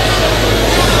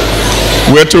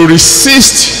 We're to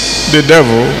resist the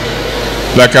devil,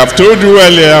 like I've told you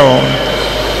earlier on,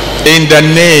 in the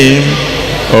name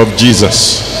of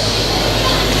Jesus.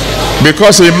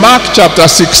 Because in Mark chapter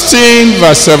 16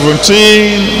 verse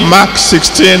 17, Mark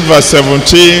 16 verse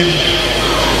 17,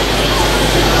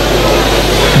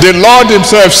 the Lord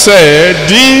himself said,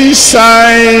 "These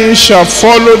signs shall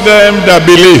follow them that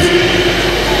believe.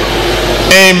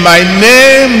 In my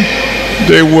name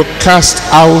they will cast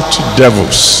out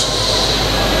devils."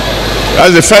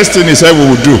 That's the first thing he said we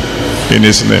will do in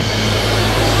his name.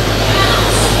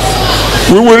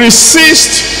 We will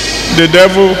resist the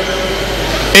devil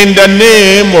in the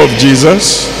name of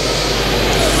Jesus,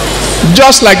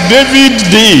 just like David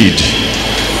did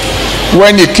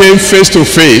when he came face to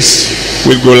face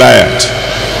with Goliath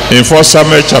in 1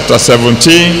 Samuel chapter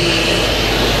 17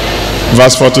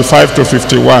 verse 45 to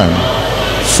 51.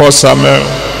 1 Samuel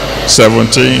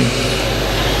 17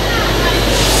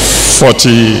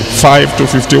 45 to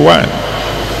 51.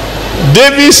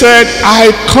 David said,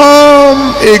 "I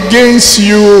come against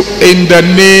you in the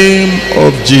name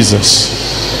of Jesus."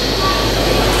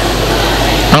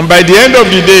 And by the end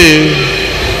of the day,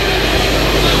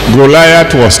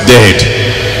 Goliath was dead.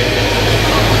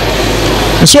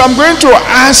 And so I'm going to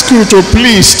ask you to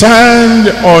please stand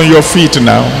on your feet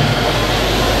now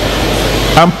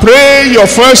and pray your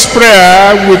first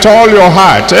prayer with all your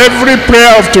heart. Every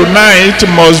prayer of tonight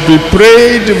must be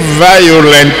prayed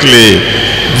violently.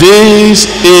 This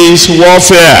is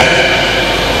warfare.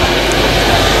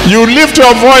 You lift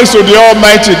your voice to the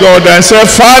Almighty God and say,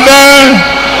 Father,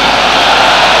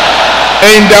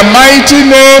 in the mighty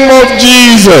name of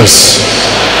Jesus,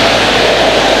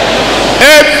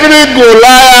 every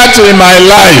Goliath in my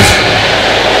life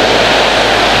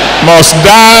must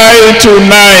die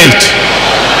tonight.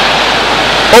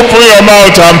 Open your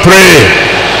mouth and pray.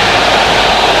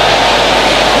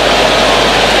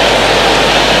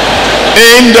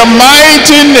 In the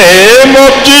mighty name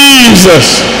of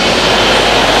Jesus,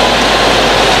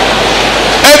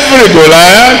 every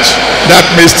Goliath that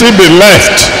may still be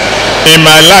left in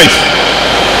my life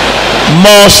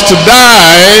must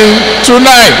die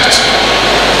tonight.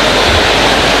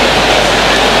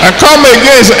 And come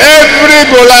against every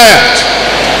Goliath.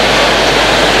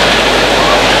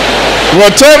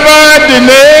 Whatever the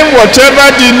name, whatever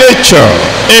the nature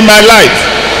in my life,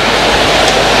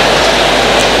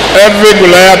 every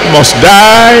Goliath must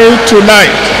die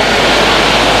tonight.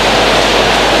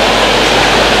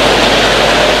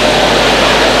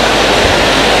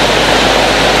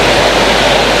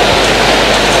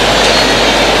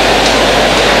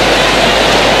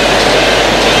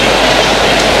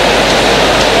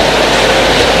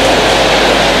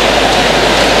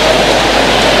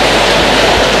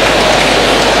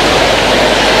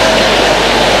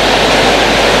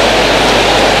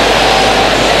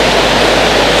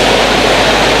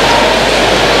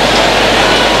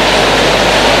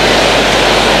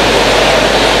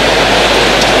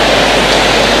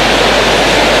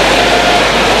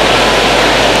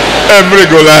 Every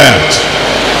Goliath,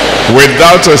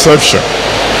 without exception,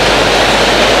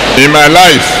 in my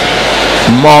life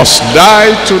must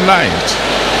die tonight.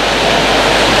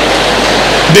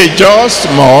 They just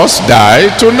must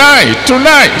die tonight.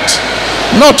 Tonight.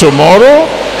 Not tomorrow,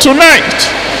 tonight.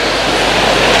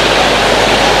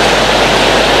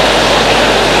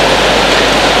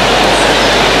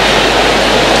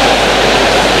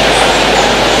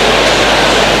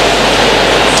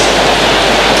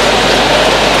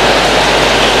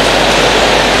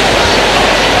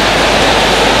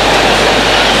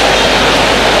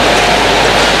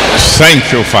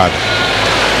 Thank you, Father.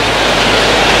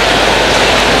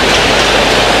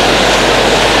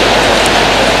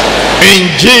 In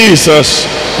Jesus'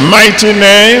 mighty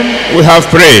name we have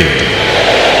prayed.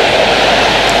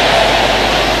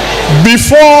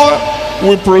 Before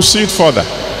we proceed further,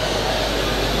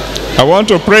 I want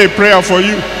to pray a prayer for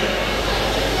you.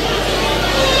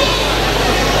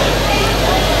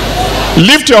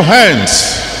 Lift your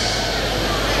hands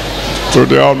to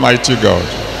the Almighty God.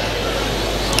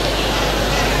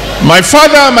 My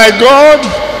Father, my God,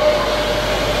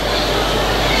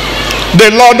 the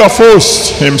Lord of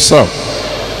hosts himself,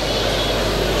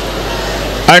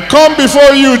 I come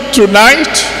before you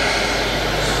tonight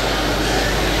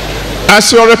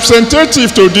as your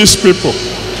representative to these people.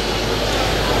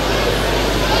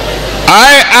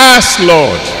 I ask,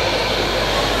 Lord,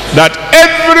 that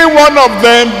every one of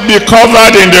them be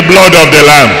covered in the blood of the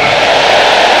Lamb.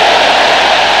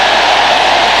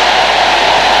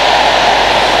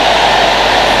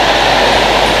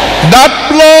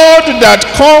 That blood that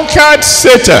conquered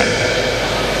Satan,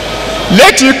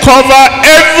 let it cover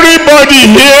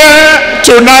everybody here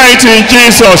tonight in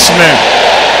Jesus' name.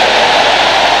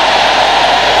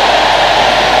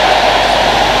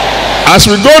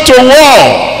 As we go to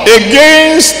war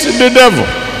against the devil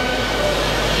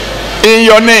in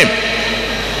your name,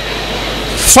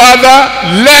 Father,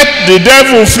 let the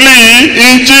devil flee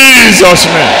in Jesus'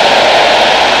 name.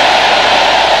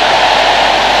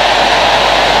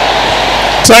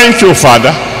 Thank you,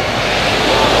 Father.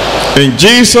 In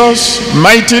Jesus'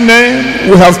 mighty name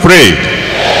we have prayed.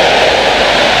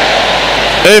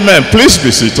 Amen. Please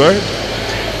be seated.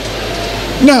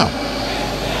 Now,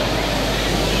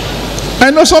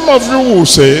 I know some of you will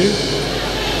say,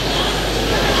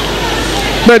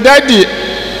 but Daddy,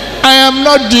 I am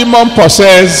not demon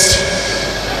possessed.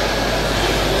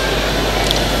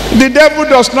 The devil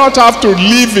does not have to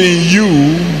live in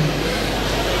you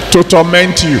to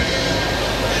torment you.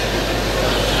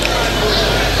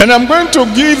 And I'm going to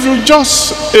give you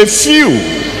just a few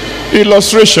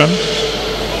illustrations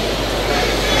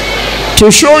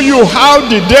to show you how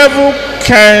the devil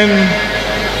can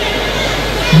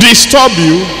disturb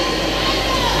you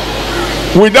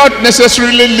without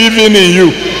necessarily living in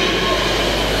you.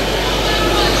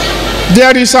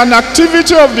 There is an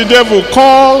activity of the devil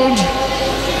called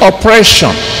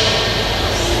oppression.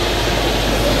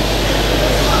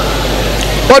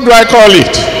 What do I call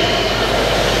it?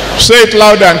 Say it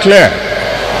loud and clear.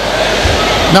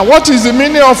 Now, what is the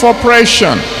meaning of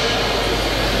oppression?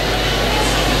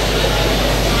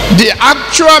 The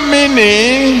actual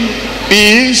meaning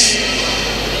is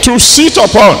to sit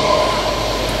upon.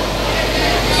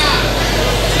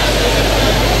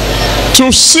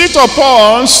 To sit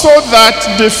upon so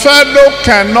that the fellow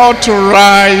cannot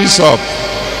rise up.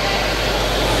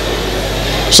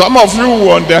 Some of you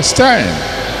will understand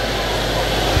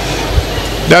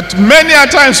that many a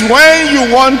times when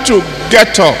you want to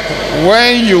get up,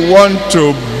 when you want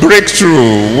to break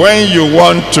through, when you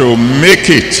want to make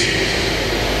it,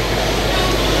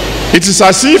 it is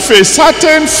as if a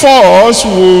certain force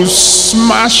will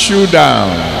smash you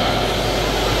down.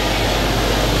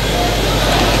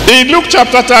 In Luke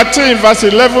chapter 13, verse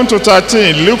 11 to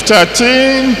 13, Luke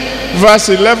 13, verse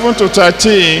 11 to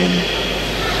 13,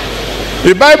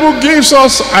 the Bible gives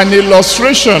us an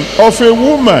illustration of a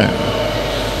woman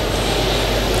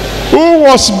who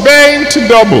was bent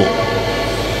double.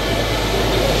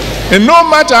 And no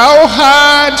matter how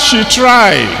hard she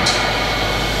tried,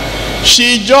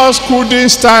 she just couldn't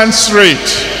stand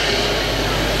straight.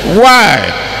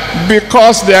 Why?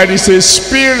 Because there is a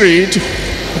spirit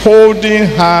holding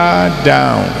her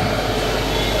down.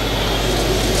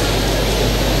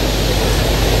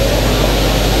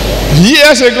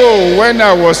 Years ago, when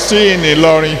I was still in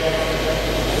Ilorin,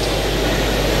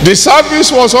 the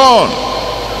service was on,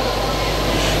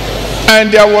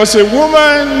 and there was a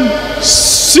woman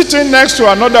sitting next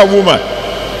to another woman,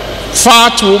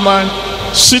 fat woman,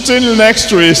 sitting next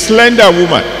to a slender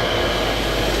woman.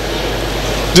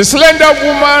 The slender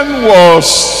woman was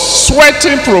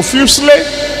sweating profusely.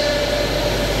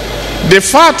 The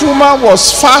fat woman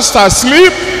was fast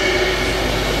asleep.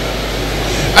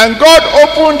 And God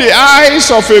opened the eyes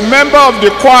of a member of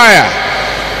the choir,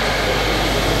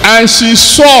 and she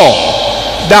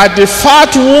saw that the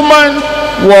fat woman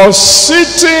was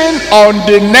sitting on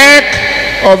the neck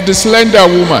of the slender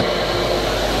woman.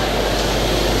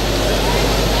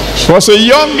 She was a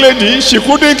young lady. She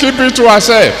couldn't keep it to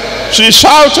herself. She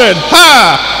shouted,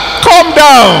 "Ha! Come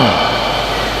down!"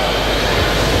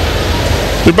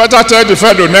 You better tell the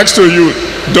fellow next to you,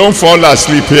 don't fall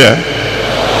asleep here.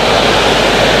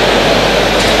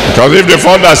 Because if they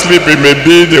fall asleep, it may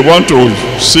be they want to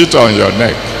sit on your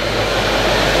neck.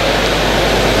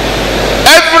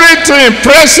 Everything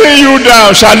pressing you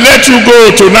down shall let you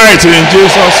go tonight in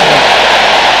Jesus' name.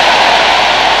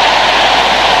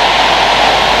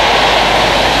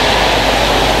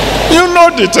 You know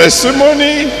the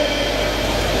testimony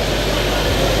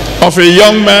of a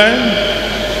young man,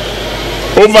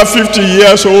 over 50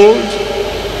 years old,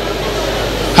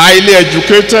 highly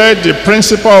educated, the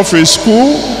principal of a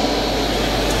school,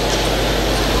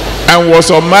 and was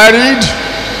unmarried,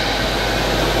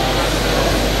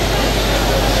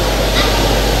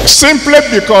 simply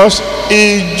because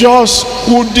he just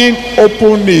couldn't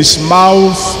open his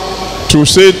mouth to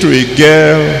say to a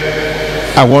girl,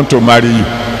 "I want to marry you."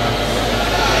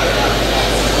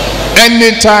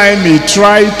 Anytime he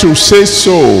tried to say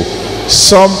so,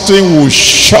 something would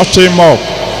shut him up.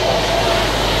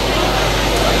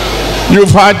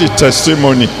 You've heard the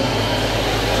testimony.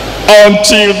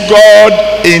 Until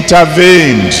God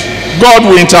intervened. God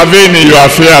will intervene in your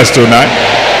affairs tonight.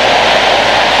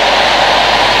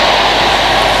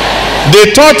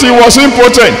 They thought he was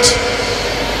impotent.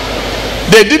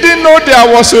 They didn't know there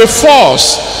was a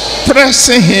force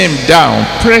pressing him down,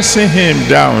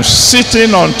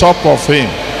 sitting on top of him.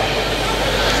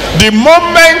 The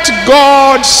moment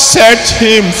God set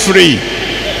him free,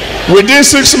 within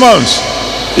 6 months,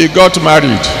 he got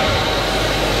married.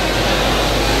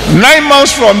 9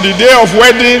 months from the day of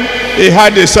wedding, he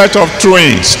had a set of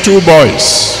twins, 2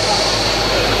 boys.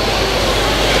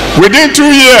 Within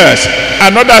 2 years,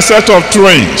 another set of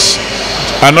twins,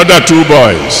 another 2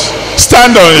 boys.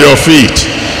 Stand on your feet.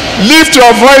 Lift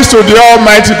your voice to the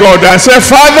Almighty God and say,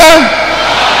 "Father,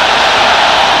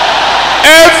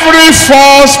 every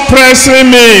force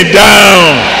pressing me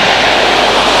down,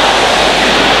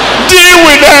 deal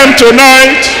with them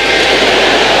tonight."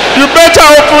 You better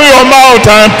open your mouth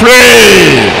and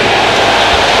pray.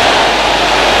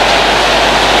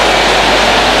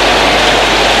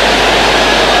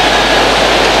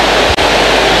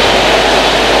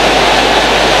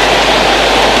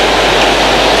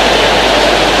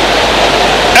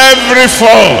 Every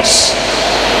force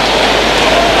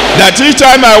that each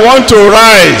time I want to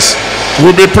rise,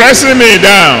 will be pressing me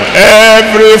down.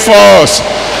 Every force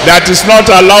that is not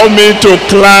allowing me to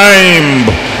climb,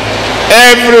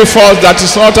 every force that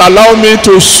is not allowing me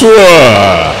to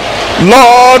soar,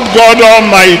 Lord God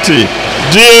Almighty,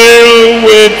 deal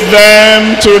with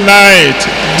them tonight.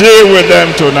 Deal with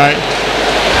them tonight.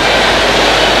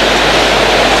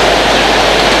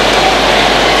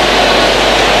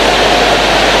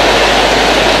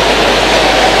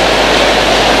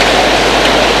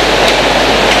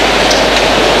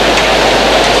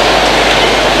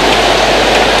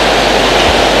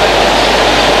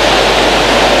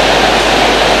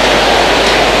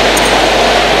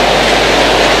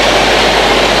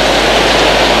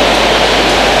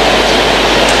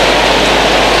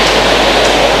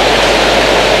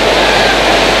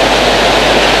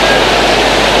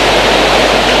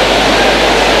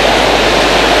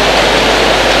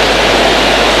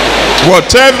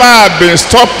 Whatever has been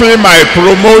stopping my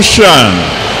promotion,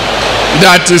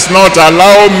 that is not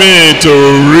allowing me to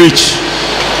reach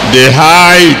the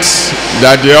heights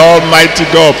that the Almighty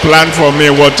God planned for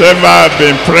me, whatever has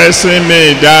been pressing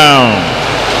me down,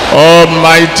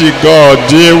 Almighty God,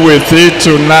 deal with it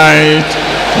tonight.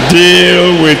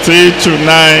 Deal with it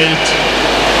tonight.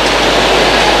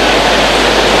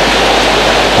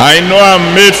 I know I'm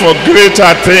made for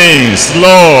greater things,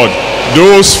 Lord.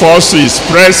 Those forces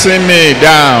pressing me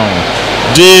down,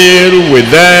 deal with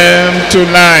them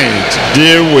tonight.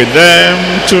 Deal with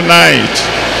them tonight.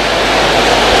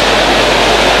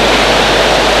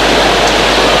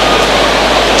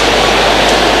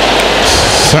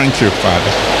 Thank you,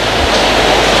 Father.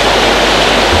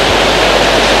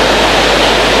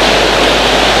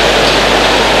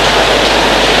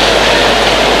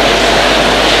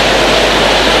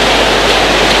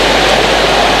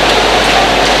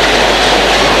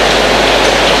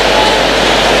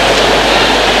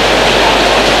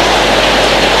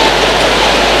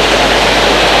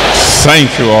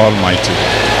 Thank you, Almighty.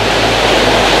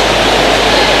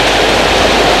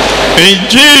 In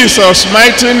Jesus'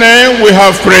 mighty name we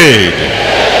have prayed.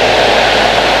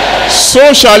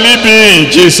 So shall it be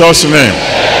in Jesus' name.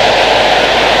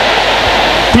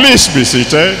 Please be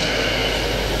seated.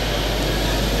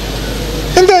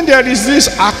 And then there is this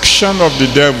action of the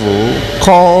devil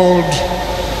called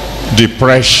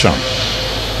depression.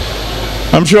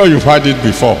 I'm sure you've heard it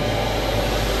before.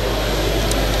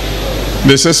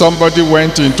 They say somebody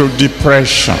went into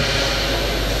depression.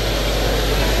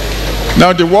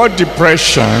 Now the word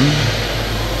depression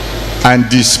and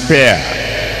despair,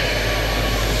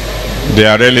 they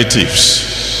are relatives.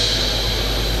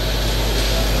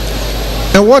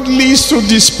 And what leads to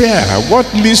despair? What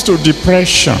leads to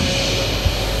depression?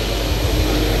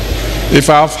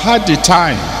 If I've had the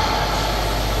time,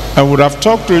 I would have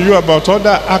talked to you about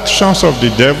other actions of the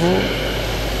devil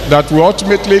that will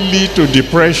ultimately lead to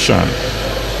depression.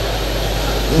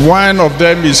 One of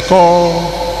them is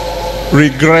called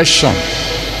regression.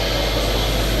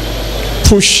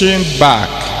 Pushing back.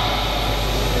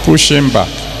 Pushing back.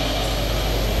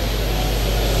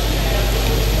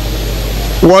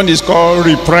 One is called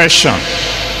repression.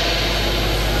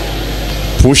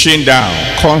 Pushing down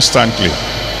constantly.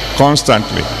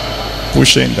 Constantly.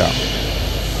 Pushing down.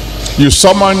 You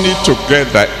summon it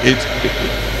together.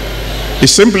 It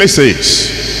simply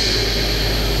says,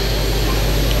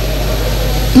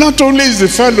 not only is the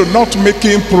fellow not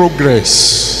making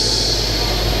progress,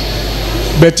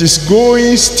 but is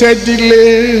going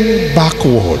steadily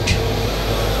backward.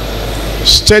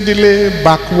 Steadily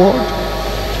backward.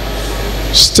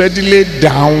 Steadily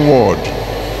downward.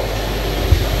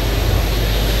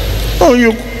 Oh,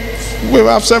 we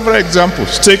have several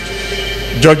examples. Take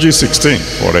Judges 16,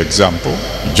 for example.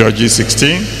 Judges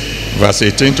 16, verse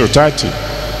 18 to 30.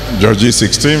 Judges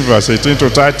 16, verse 18 to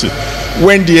 30.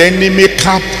 When the enemy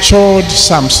captured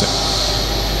Samson,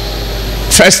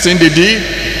 first thing they did,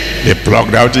 they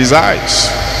plucked out his eyes.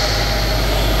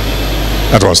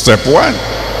 That was step one.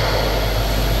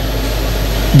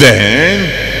 Then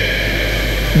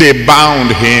they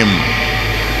bound him.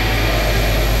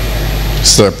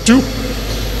 Step two.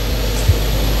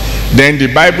 Then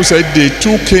the Bible said they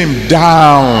took him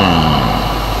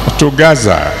down to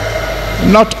Gaza.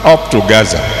 Not up to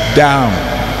Gaza, down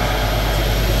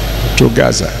to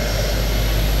Gaza.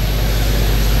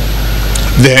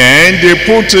 Then they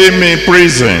put him in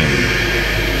prison.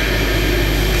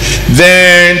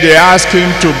 Then they asked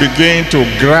him to begin to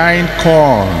grind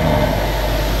corn.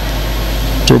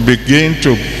 To begin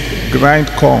to grind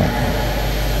corn.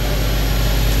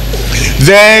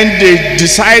 Then they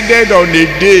decided on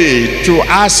a day to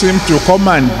ask him to come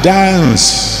and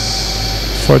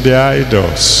dance for their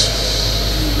idols.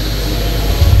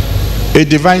 A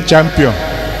divine champion.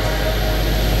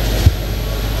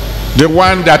 The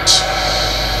one that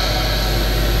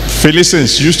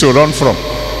Philistines used to run from.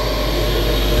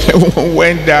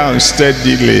 Went down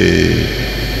steadily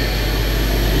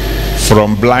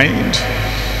from blind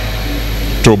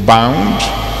to bound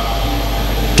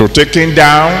to taken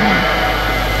down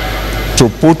to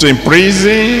put in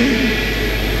prison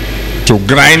to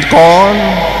grind corn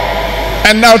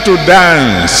and now to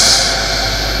dance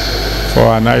for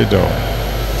an idol.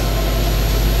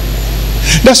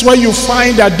 That's why you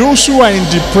find that those who are in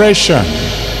depression,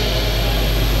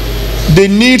 they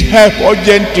need help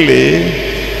urgently,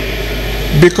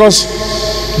 because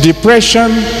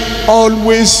depression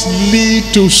always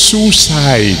leads to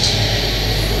suicide.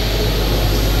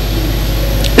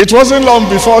 It wasn't long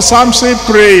before Samson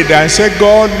prayed and said,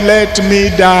 God, let me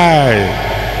die.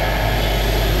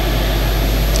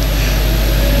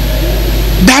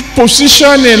 That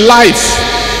position in life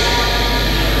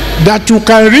that you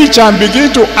can reach and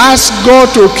begin to ask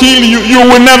God to kill you, you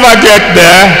will never get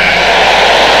there.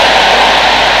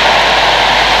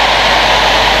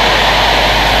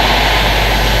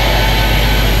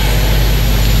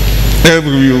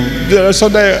 There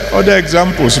are other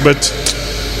examples, but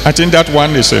I think that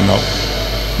one is enough.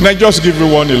 Let me just give you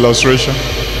one illustration.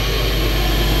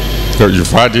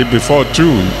 You've had it before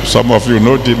too. Some of you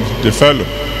know the fellow.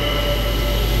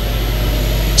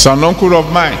 It's an uncle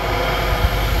of mine,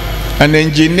 an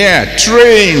engineer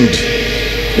trained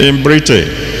in Britain,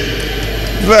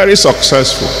 very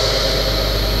successful,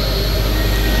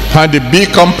 had a big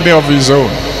company of his own.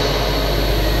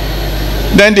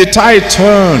 Then the tide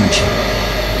turned,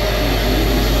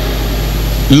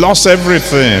 lost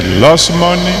everything, lost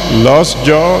money, lost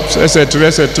jobs, etc.,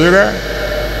 etc.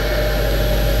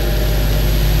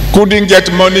 Couldn't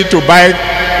get money to buy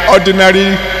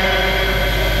ordinary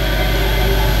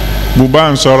buba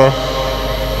and soro,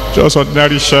 just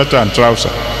ordinary shirt and trouser.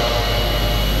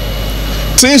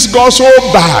 Things got so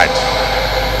bad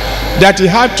that he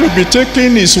had to be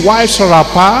taking his wife's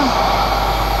wrapper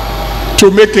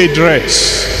to make a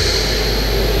dress.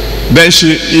 Then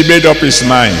he made up his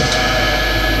mind.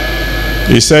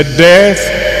 He said,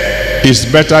 death is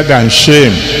better than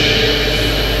shame.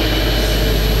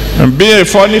 And being a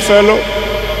funny fellow,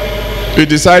 he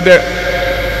decided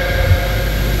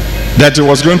that he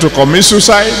was going to commit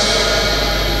suicide,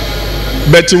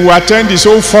 but he will attend his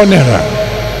own funeral.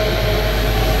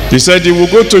 He said he will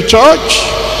go to church,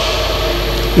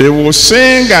 he will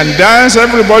sing and dance,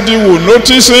 everybody will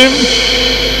notice him,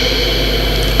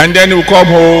 and then he will come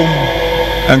home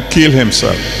and kill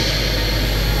himself.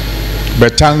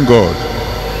 But thank God,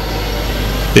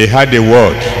 he had a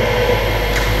word.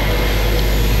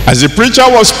 As the preacher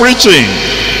was preaching,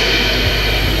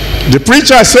 the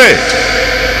preacher said,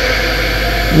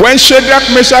 when Shadrach,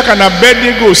 Meshach, and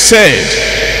Abednego said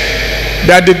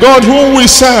that the God whom we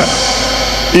serve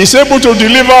is able to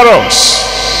deliver us,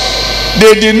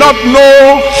 they did not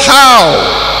know how.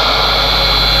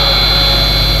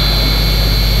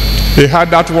 He heard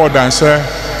that word and said,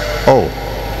 oh,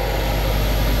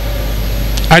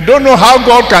 I don't know how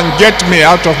God can get me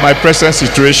out of my present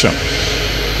situation,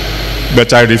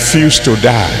 but I refuse to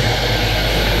die.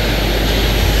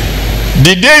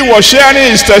 The day he was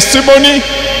sharing his testimony,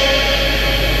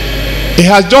 he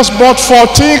has just bought 14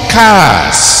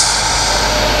 cars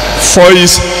for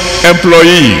his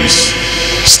employees.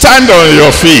 Stand on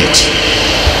your feet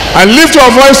and lift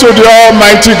your voice to the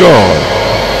Almighty God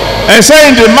and say,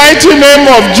 in the mighty name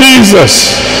of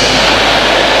Jesus,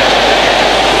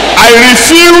 I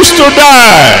refuse to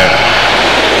die.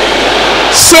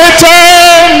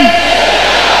 Satan,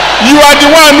 you are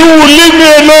the one who will leave me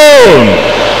alone.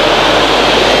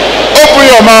 Open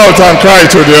your mouth and cry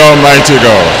to the Almighty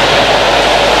God.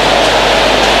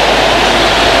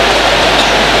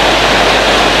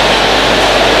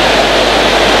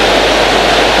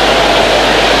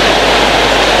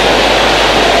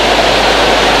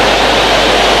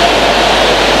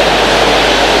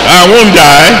 I won't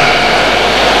die.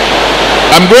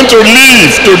 I'm going to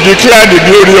live to declare the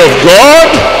glory of God.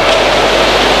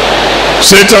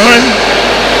 Satan,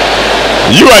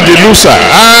 you are the loser.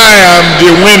 I am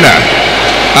the winner.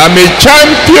 I'm a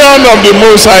champion of the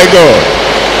Most High God.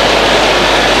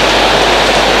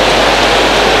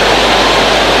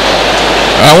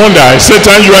 I won't die.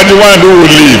 Satan, you are the one who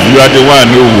will live. You are the one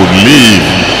who would live.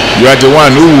 You are the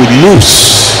one who would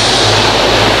lose.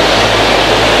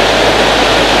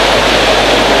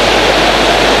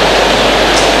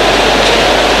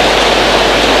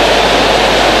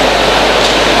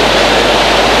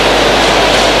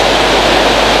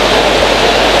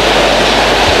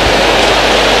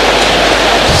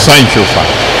 Thank you,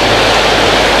 Father.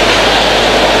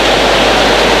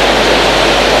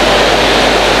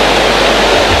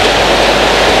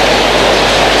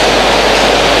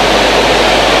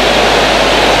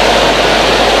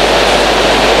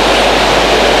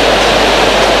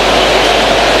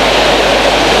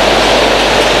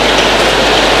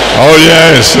 Oh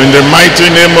yes, in the mighty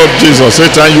name of Jesus.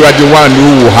 Satan, you are the one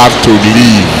who will have to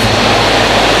leave.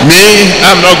 Me,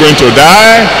 I'm not going to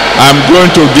die. I'm going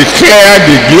to declare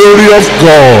the glory of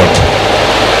God.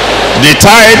 The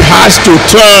tide has to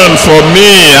turn for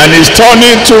me, and it's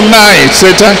turning tonight,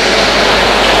 Satan.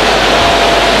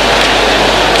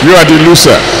 You are the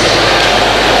loser.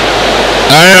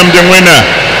 I am the winner.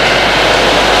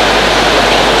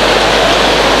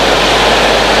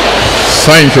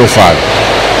 Thank you, Father.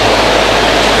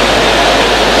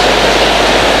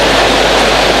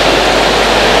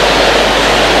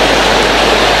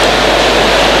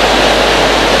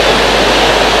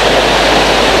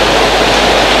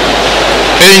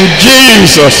 In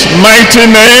Jesus' mighty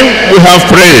name we have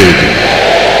prayed.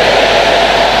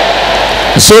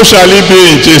 So shall it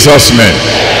be in Jesus' name.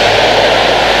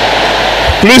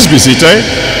 Please be seated.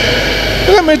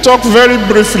 Let me talk very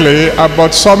briefly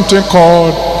about something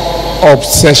called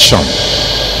obsession.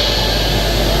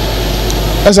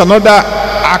 That's another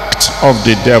act of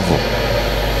the devil.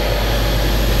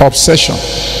 Obsession.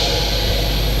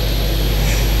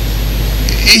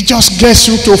 It just gets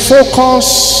you to focus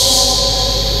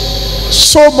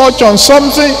so much on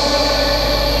something,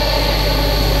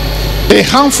 a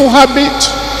harmful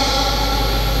habit,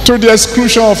 to the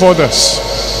exclusion of others.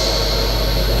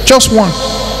 Just one.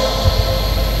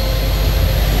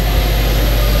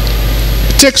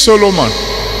 Take Solomon.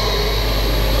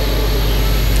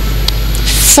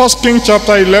 1 Kings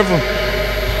chapter 11,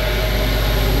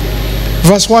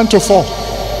 verse 1 to 4.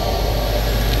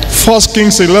 1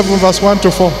 Kings 11, verse 1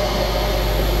 to 4.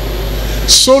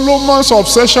 Solomon's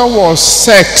obsession was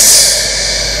sex.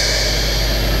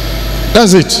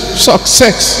 That's it.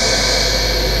 Sex.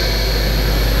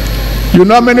 You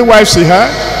know how many wives he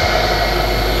had?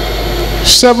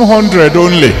 700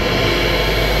 only.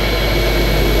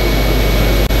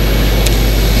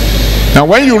 Now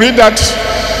when you read that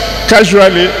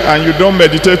casually and you don't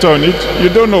meditate on it, you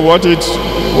don't know what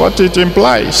it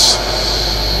implies.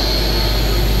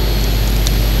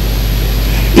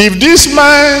 If this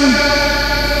man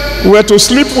were to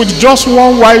sleep with just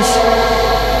one wife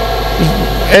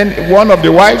and one of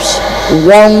the wives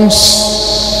once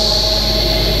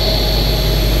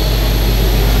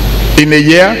in a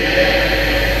year,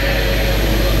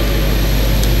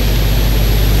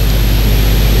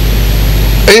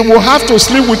 he will have to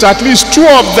sleep with at least 2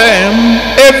 of them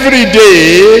every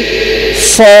day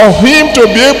for him to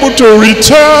be able to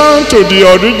return to the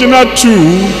original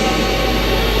 2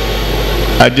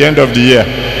 at the end of the year.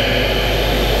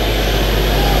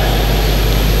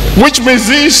 Which means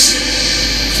this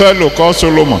fellow called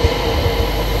Solomon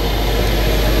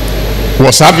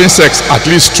was having sex at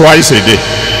least twice a day.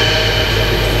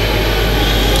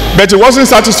 But he wasn't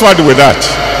satisfied with that.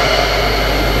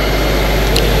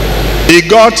 He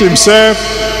got himself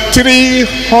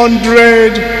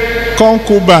 300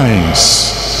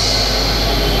 concubines.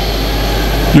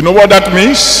 You know what that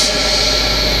means?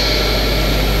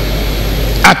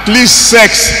 At least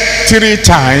sex 3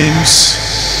 times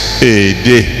a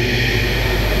day.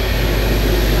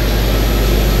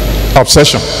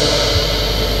 Obsession.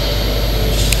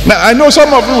 Now I know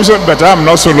some of you will say, but I'm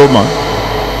not Solomon.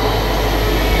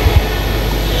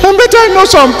 But I know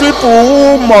some people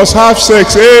who must have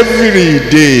sex every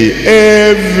day.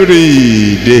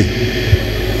 Every day.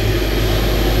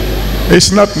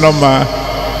 It's not normal.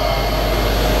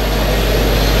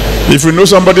 If you know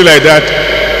somebody like that,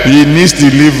 he needs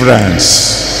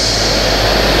deliverance.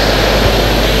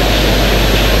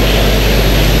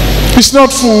 It's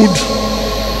not food.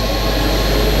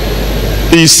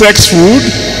 Is sex food?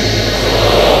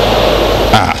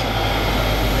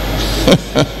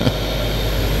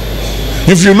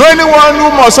 If you know anyone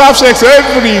who must have sex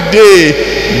every day,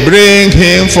 bring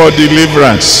him for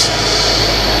deliverance.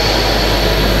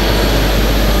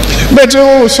 But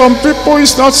some people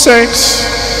it's not sex.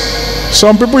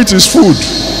 Some people it is food.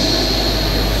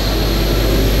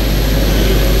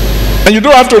 And you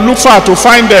don't have to look far to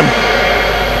find them.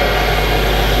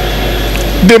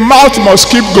 The mouth must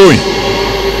keep going.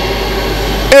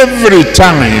 Every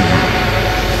time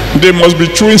they must be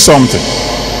chewing something.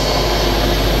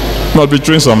 Must be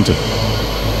chewing something.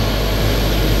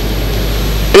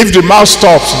 If the mouth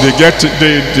stops,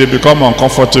 they become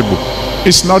uncomfortable.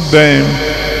 It's not them,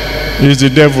 it's the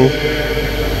devil.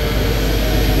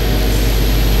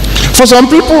 For some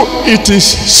people, it is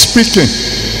speaking.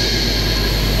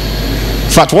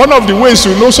 In fact, one of the ways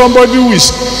you know somebody who is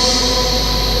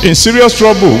in serious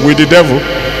trouble with the devil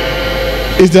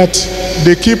is that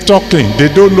they keep talking. They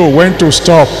don't know when to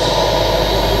stop.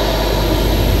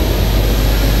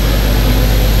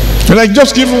 And I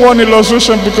just give you one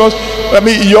illustration because, I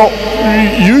mean,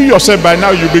 you yourself by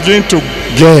now, you begin to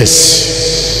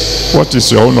guess what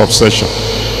is your own obsession.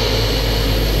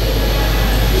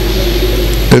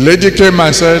 A lady came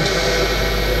and said,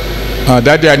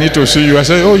 Daddy, I need to see you. I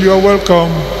said, oh, you are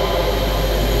welcome.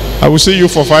 I will see you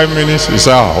for 5 minutes. He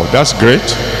said, oh, that's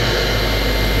great.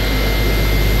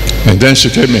 And then she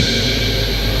came in.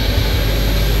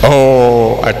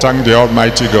 Oh, I thank the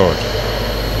Almighty God.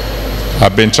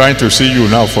 I've been trying to see you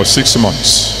now for 6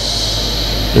 months.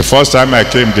 The first time I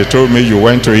came, they told me you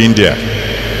went to India.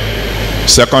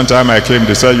 Second time I came,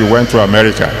 they said you went to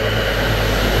America.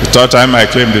 The third time I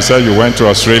came, they said you went to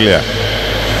Australia.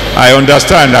 I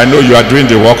understand, I know you are doing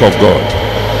the work of God,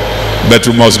 but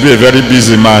you must be a very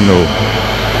busy man. Oh,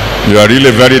 you are really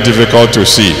very difficult to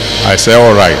see. I say,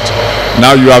 all right.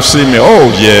 Now you have seen me. Oh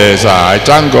yes, I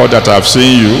thank God that I've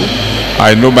seen you.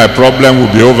 I know my problem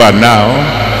will be over now.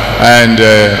 And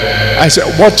I said,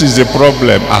 what is the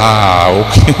problem?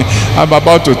 Okay. I'm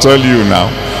about to tell you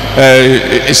now.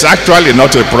 It's actually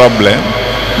not a problem,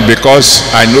 because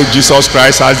I know Jesus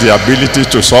Christ has the ability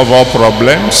to solve all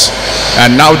problems.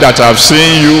 And now that I've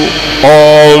seen you,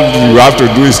 all you have to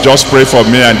do is just pray for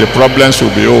me and the problems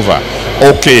will be over.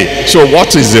 Okay, so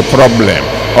what is the problem?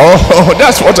 Oh,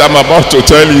 that's what I'm about to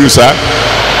tell you, sir.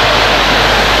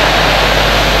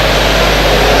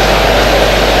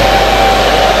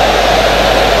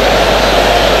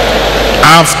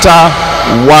 After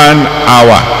 1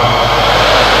 hour,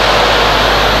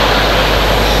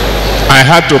 I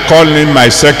had to call in my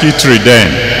secretary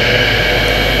then,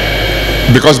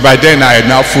 because by then I had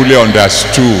now fully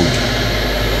understood.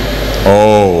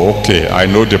 Oh, okay, I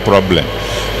know the problem.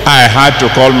 I had to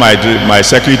call my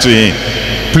secretary in.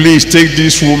 Please take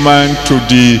this woman to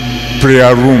the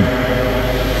prayer room.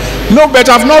 No, but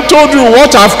I've not told you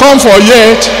what I've come for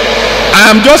yet.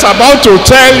 I'm just about to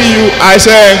tell you. I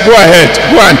said, go ahead,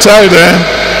 go and tell them.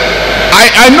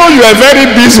 I know you are a very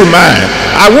busy man.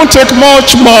 I won't take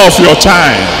much more of your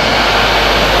time.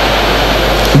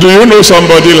 Do you know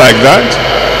somebody like that?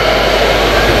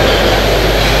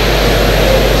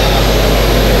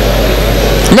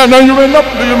 No,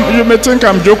 you may think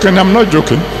I'm joking. I'm not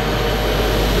joking.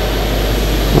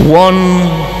 One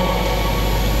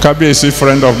KBC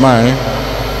friend of mine,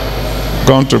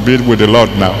 gone to be with the Lord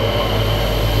now,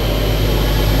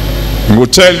 will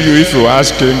tell you, if you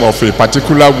ask him of a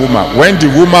particular woman, when the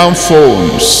woman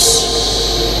phones,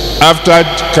 after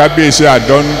KBC had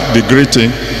done the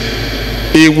greeting,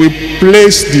 he will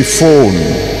place the phone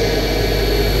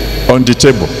on the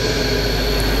table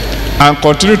and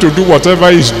continue to do whatever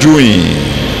he's doing.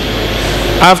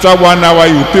 After 1 hour,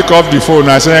 you pick up the phone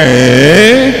and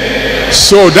say,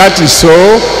 so that is so,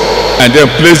 and then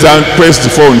place the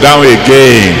phone down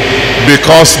again,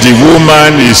 because the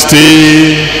woman is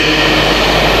still.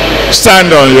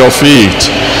 Stand on your feet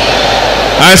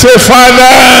and say,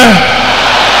 Father,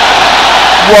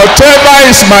 whatever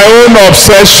is my own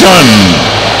obsession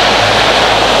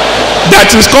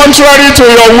that is contrary to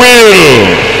your will,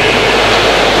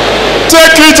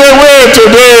 take it away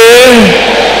today.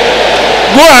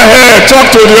 Go ahead,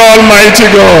 talk to the Almighty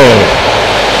God.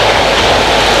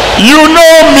 You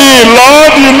know me,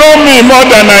 Lord, you know me more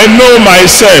than I know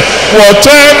myself.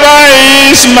 Whatever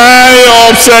is my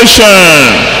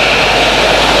obsession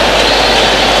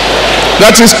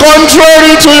that is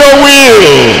contrary to your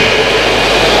will,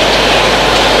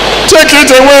 take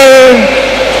it away.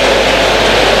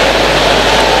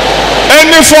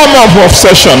 Any form of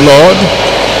obsession, Lord,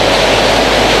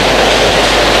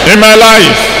 in my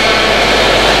life,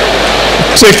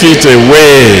 take it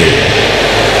away.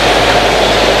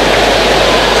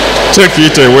 Take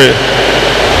it away.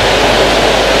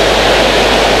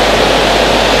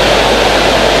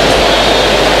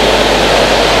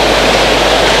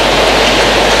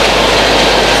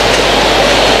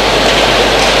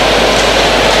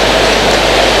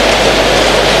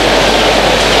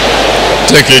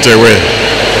 Take it away.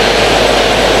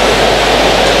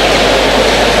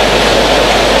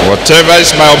 Whatever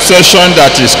is my obsession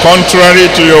that is contrary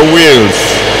to your will,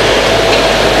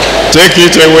 take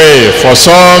it away. For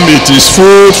some it is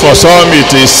food, for some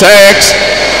it is sex,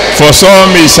 for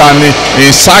some it's an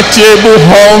insatiable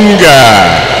hunger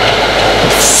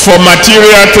for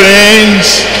material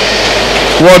things.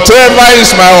 Whatever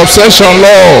is my obsession,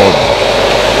 Lord,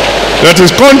 that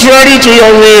is contrary to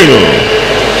your will,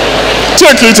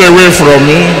 take it away from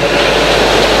me.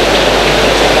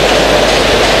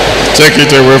 Take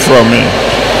it away from me.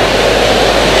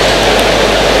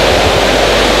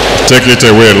 Take it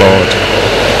away, Lord.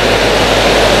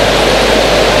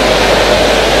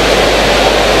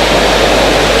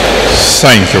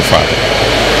 Thank you, Father.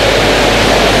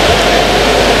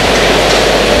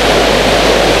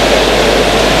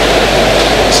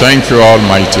 Thank you,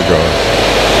 Almighty God.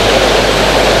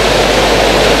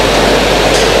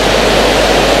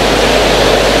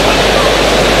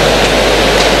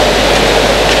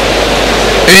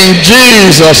 In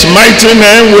Jesus' mighty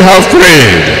name we have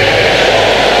prayed.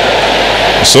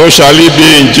 So shall it be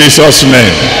in Jesus'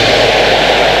 name.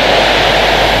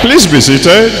 Please be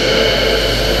seated.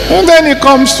 And then it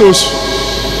comes to,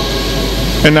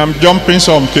 and I'm jumping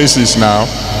some cases now.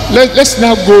 Let's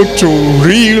now go to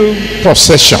real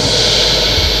possession.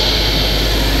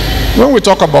 When we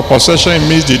talk about possession, it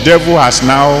means the devil has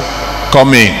now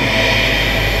come in.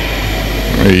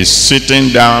 He's sitting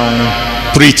down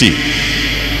pretty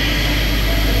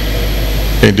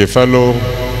in the fellow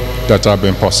that have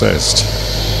been possessed.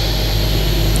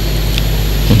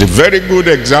 The very good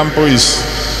example is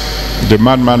the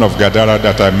madman of Gadara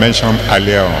that I mentioned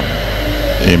earlier on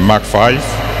in Mark 5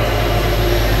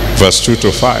 verse 2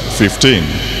 to 15.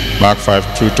 Mark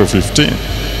 5, 2 to 15.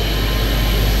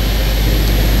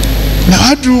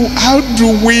 Now how do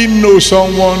we know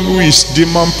someone who is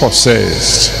demon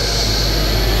possessed?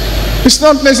 It's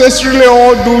not necessarily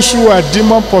all those who are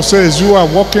demon possessed who are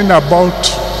walking about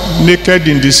naked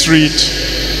in the street.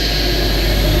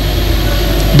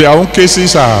 Their own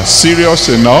cases are serious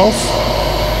enough.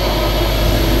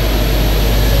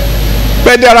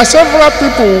 But there are several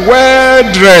people well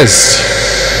dressed,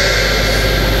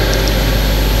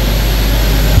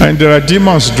 and there are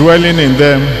demons dwelling in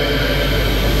them.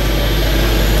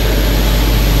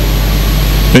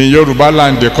 In Yoruba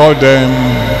land they call them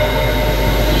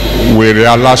Were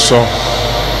Alaso,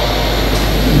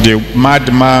 the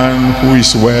madman who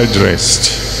is well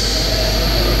dressed.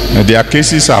 And their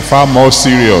cases are far more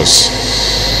serious,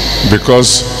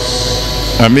 because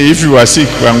I mean, if you are sick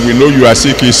and we know you are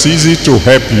sick, it's easy to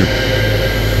help you.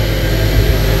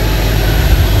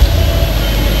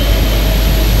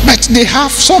 But they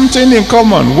have something in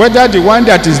common, whether the one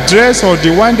that is dressed or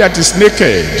the one that is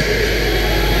naked.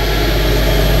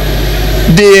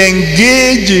 They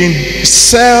engage in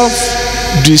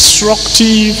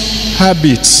self-destructive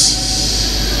habits.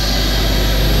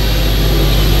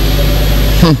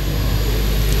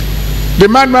 The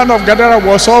madman of Gadara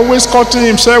was always cutting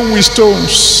himself with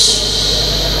stones.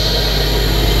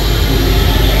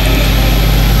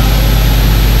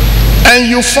 And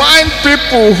you find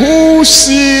people who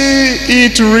see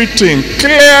it written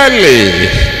clearly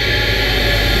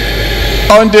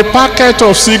on the packet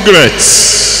of cigarettes.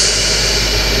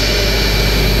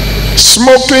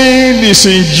 Smoking is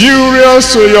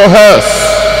injurious to your health.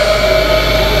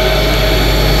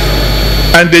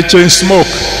 And they chain smoke.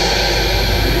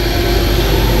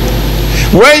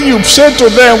 When you say to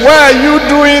them, why are you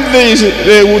doing this?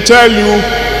 They will tell you,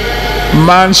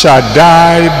 man shall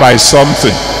die by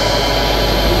something.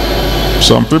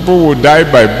 Some people will die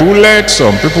by bullets,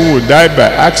 some people will die by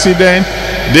accident.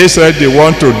 They said they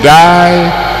want to die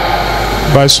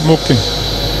by smoking.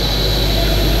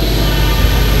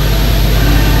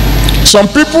 Some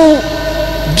people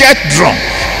get drunk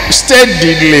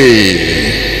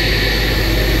steadily.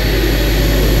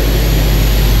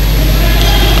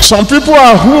 Some people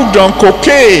are hooked on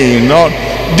cocaine.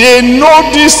 They know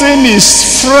this thing is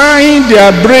frying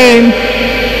their brain,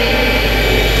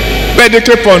 but they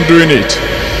keep on doing it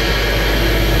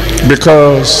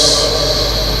because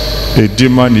a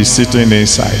demon is sitting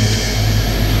inside.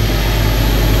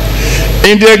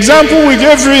 In the example we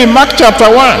gave you in Mark chapter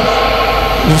 1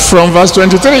 from verse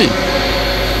 23,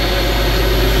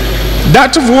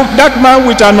 that man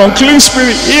with an unclean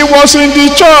spirit, he was in the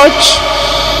church.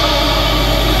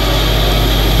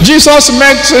 Jesus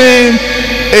met him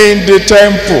in the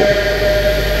temple.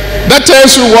 That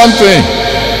tells you one thing.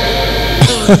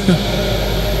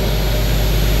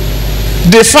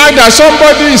 The fact that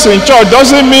somebody is in church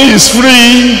doesn't mean he's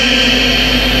free.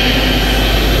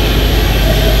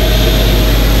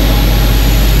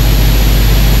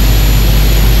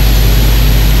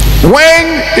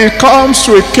 When it comes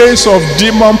to a case of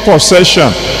demon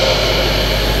possession,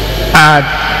 at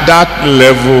that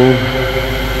level,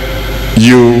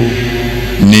 you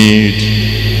need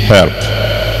help.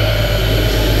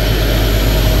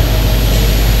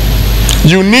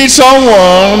 You need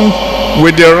someone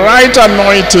with the right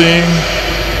anointing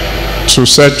to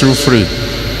set you free.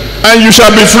 And you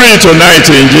shall be free tonight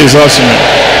in Jesus' name.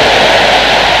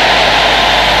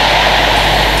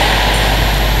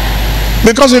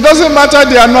 Because it doesn't matter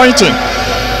the anointing.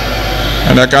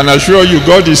 And I can assure you,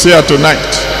 God is here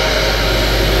tonight.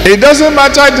 It doesn't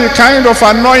matter the kind of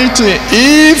anointing.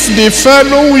 If the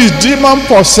fellow who is demon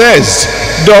possessed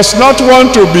does not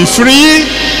want to be free,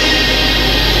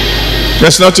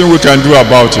 there's nothing we can do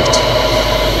about it.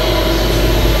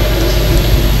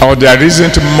 or there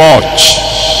isn't much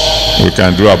we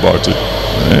can do about it.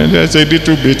 And there's a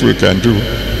little bit we can do.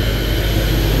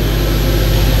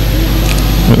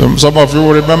 Some of you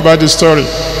will remember the story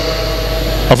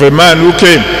of a man who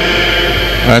came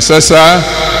and said, "Sir,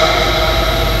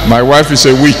 my wife is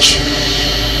a witch.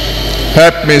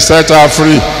 Help me set her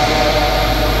free."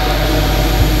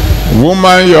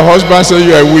 "Woman, your husband said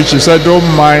you are a witch." He said, "Don't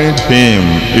mind him.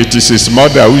 It is his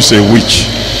mother who is a witch."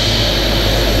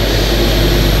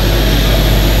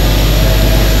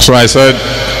 So I said,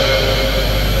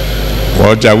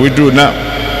 "What shall we do now?"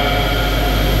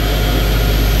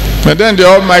 And then the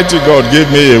Almighty God gave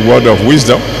me a word of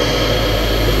wisdom.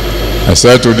 I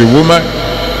said to the woman,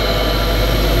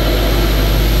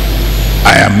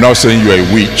 "I am not saying you are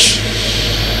a witch.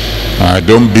 I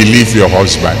don't believe your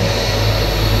husband.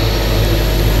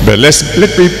 But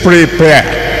let me pray a prayer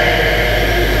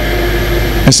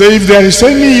and say, if there is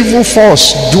any evil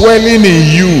force dwelling in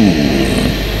you,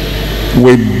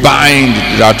 we bind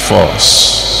that force,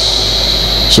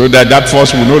 so that that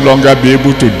force will no longer be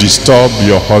able to disturb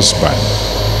your husband.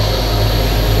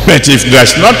 But if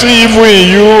there's nothing evil in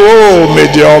you, oh, may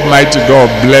the Almighty God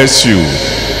bless you.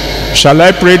 Shall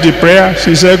I pray the prayer?"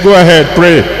 She said, "Go ahead,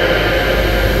 pray."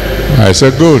 I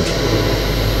said, "Good."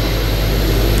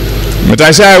 But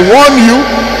I said, "I warn you,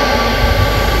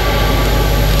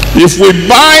 if we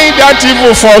bind that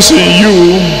evil force in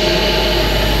you,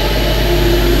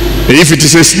 if it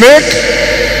is a snake,"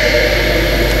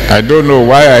 I don't know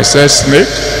why I said snake,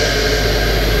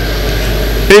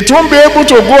 "it won't be able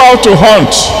to go out to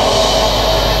hunt.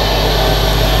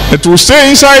 It will stay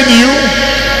inside you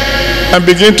and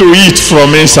begin to eat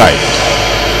from inside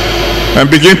and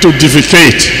begin to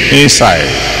defecate inside."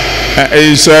 And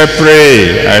he said,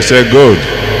 "Pray." I said, "Good."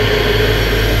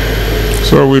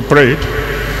 So we prayed.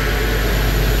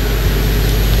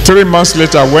 3 months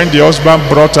later, when the husband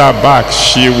brought her back,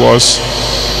 she was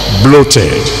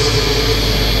bloated,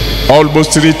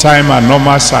 almost 3 times her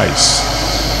normal size,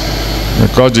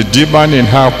 because the demon in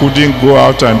her couldn't go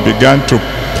out and began to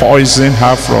poison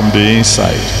her from the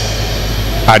inside.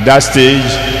 At that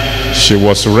stage, she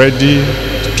was ready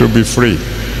to be free.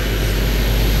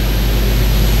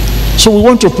 So we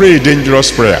want to pray a dangerous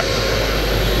prayer.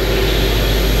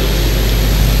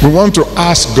 We want to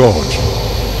ask God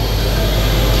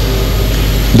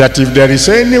that if there is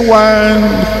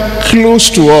anyone close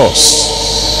to us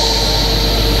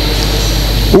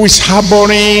who is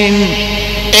harboring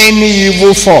any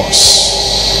evil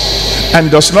force and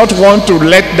does not want to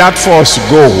let that force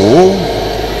go,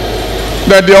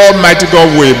 that the Almighty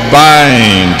God will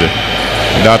bind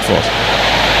that force.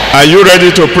 Are you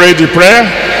ready to pray the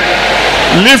prayer?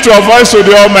 Lift your voice to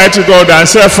the Almighty God and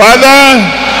say, "Father,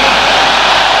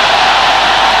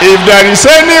 if there is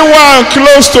anyone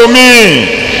close to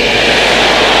me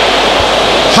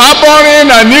harboring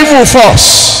an evil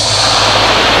force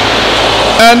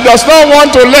and does not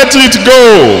want to let it go,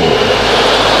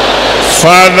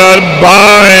 Father,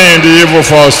 bind the evil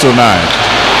force tonight.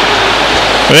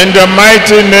 In the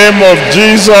mighty name of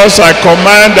Jesus, I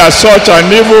command that such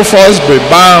an evil force be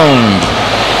bound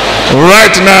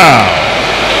right now."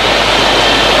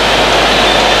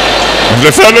 If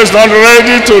the fellow is not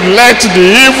ready to let the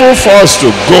evil force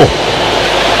to go,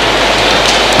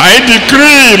 I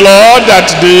decree, Lord,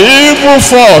 that the evil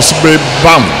force be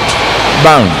bound,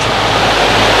 bound,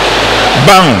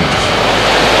 bound.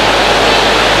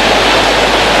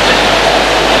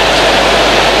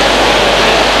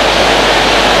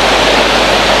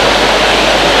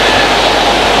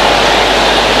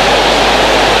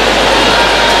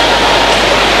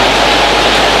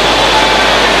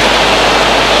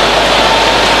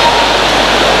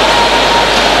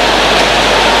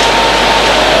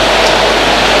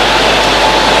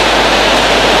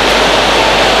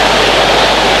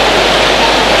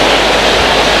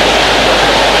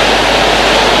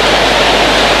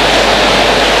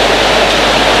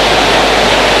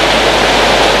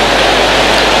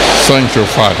 Thank you,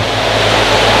 Father.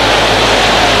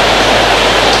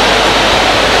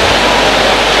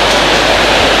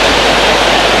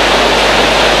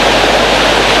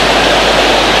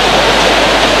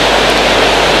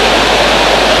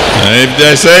 If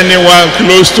there's anyone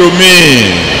close to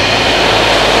me,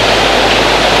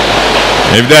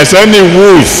 if there's any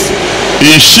wolf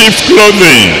in sheep's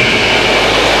clothing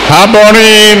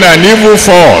harboring an evil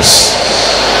force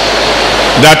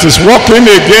that is working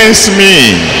against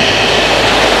me,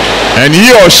 and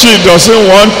he or she doesn't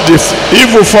want the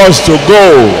evil force to go,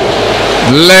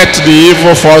 let the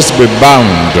evil force be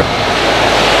bound.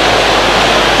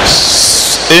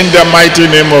 In the mighty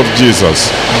name of Jesus,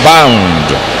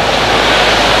 bound.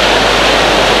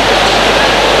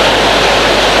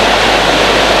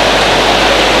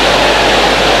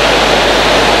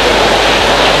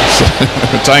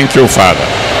 Thank you, Father.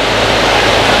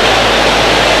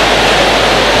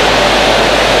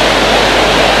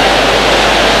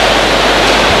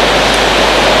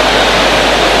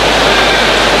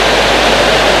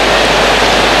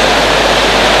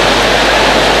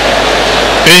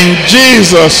 In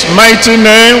Jesus' mighty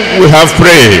name we have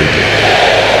prayed.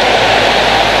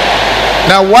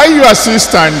 Now while you are still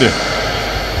standing,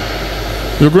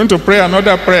 you're going to pray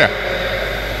another prayer.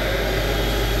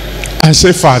 And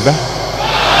say, Father,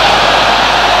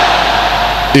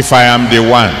 if I am the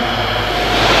one,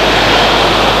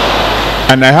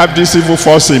 and I have this evil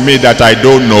force in me that I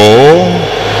don't know,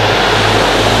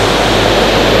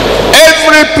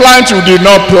 every plant you did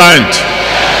not plant,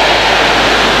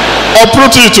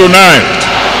 uproot it tonight.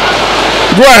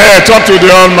 Go ahead, talk to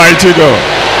the Almighty God.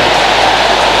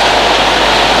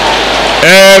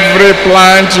 Every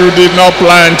plant you did not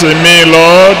plant in me,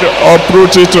 Lord,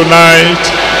 uproot it tonight.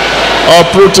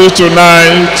 Uproot it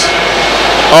tonight.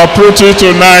 Uproot it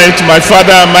tonight. My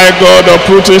Father and my God,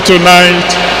 uproot it tonight.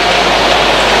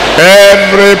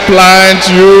 Every plant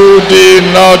you did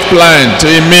not plant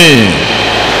in me,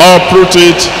 uproot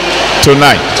it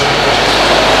tonight.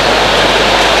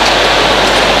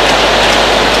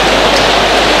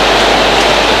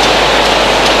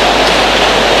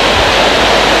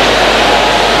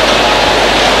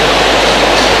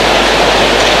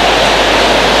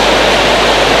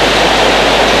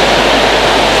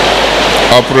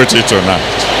 Uproot it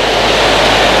tonight.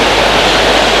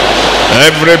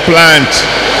 Every plant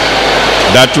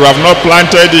that you have not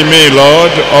planted in me,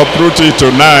 Lord, uproot it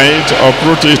tonight.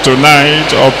 Uproot it tonight.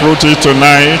 Uproot it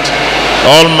tonight.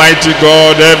 Almighty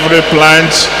God, every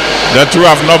plant that you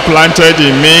have not planted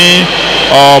in me,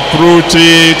 uproot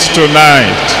it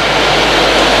tonight.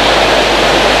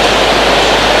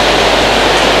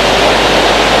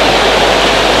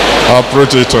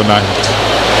 Uproot it tonight.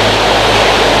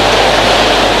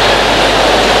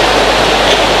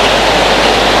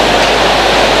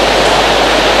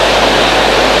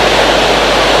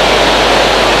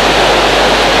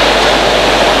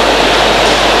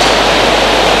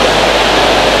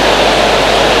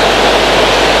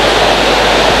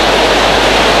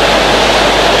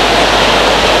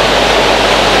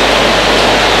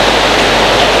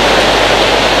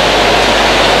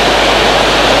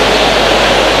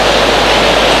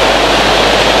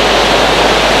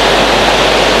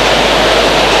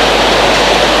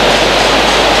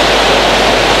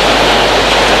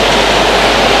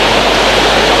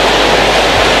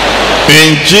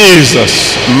 In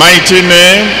Jesus' mighty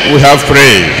name we have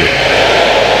prayed.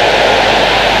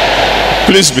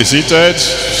 Please be seated,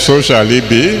 so shall it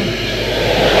be.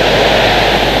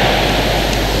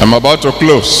 I'm about to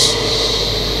close.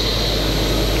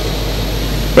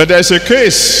 But there's a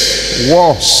case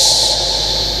worse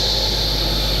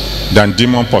than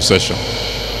demon possession.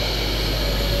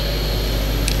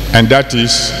 And that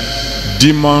is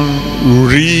demon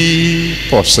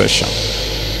repossession.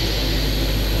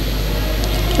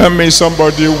 I mean,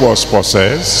 somebody was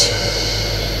possessed,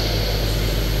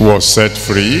 was set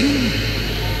free,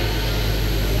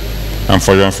 and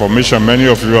for your information, many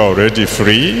of you are already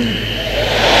free.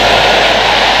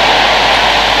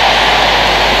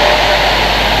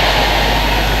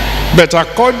 But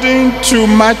according to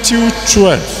Matthew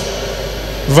 12,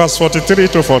 verse 43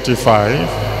 to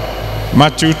 45,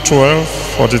 Matthew 12,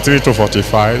 43 to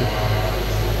 45,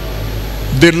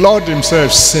 the Lord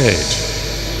himself said,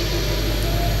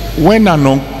 when an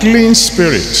unclean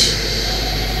spirit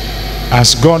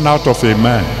has gone out of a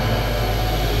man,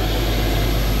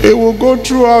 it will go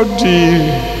throughout the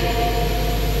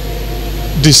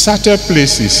deserted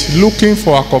places looking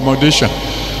for accommodation.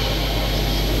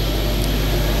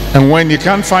 And when he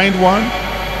can't find one,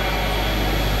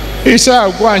 he said,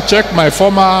 I'll go and check my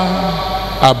former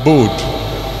abode.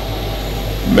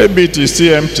 Maybe it is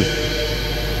still empty.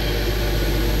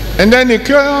 And then he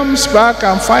comes back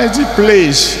and finds the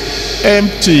place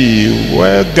empty,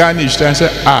 well garnished, and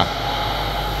says,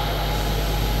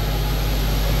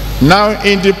 now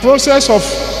in the process of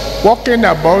walking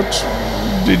about,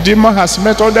 the demon has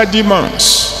met other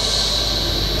demons,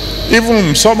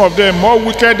 even some of them more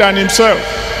wicked than himself.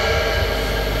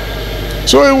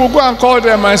 So he will go and call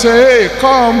them and say, hey,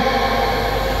 come,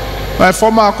 my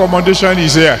former accommodation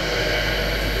is here.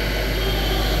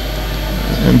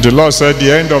 And the Lord said,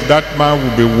 the end of that man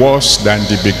will be worse than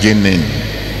the beginning.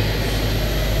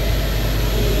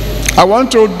 I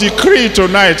want to decree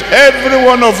tonight, every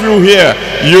one of you here,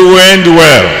 you will end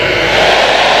well.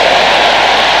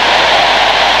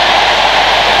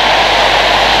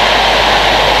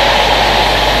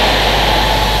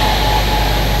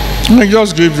 I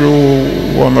just give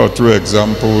you one or two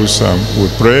examples, and we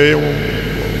pray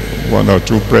one or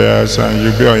two prayers, and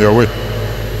you'll be on your way.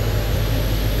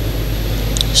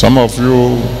 Some of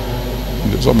you,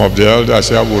 some of the elders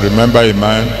here will remember a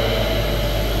man.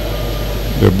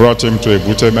 They brought him to a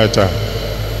Butemeta.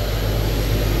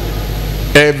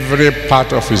 Every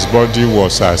part of his body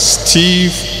was as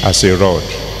stiff as a rod.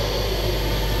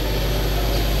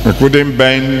 He couldn't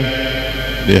bend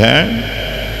the hand.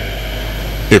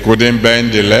 He couldn't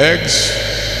bend the legs.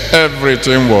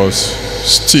 Everything was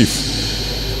stiff.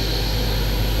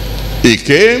 He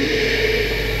came.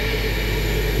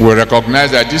 We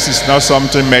recognized that this is not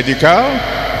something medical.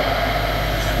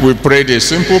 We prayed a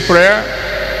simple prayer.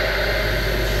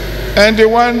 And the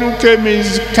one who came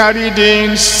is carried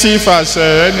in stiff as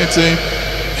anything.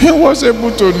 He was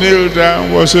able to kneel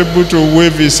down, was able to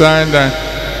wave his hand,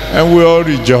 and we all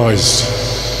rejoiced.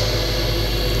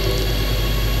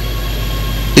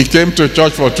 He came to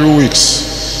church for 2 weeks,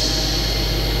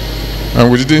 and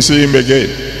we didn't see him again.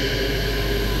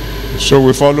 So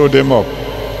we followed him up.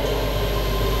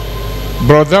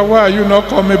 Brother, why are you not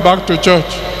coming back to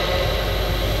church?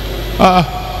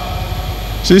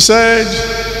 She said,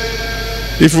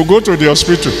 if you go to the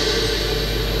hospital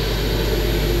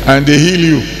and they heal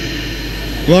you,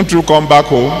 won't you come back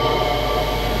home?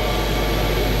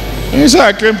 He said,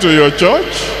 I came to your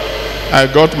church, I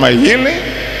got my healing,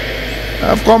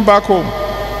 I've come back home.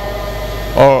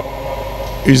 Or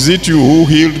is it you who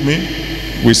healed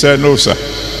me? We said, no, sir.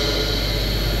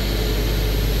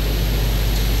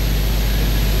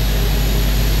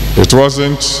 It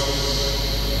wasn't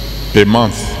a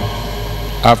month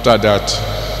after that,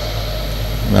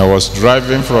 I was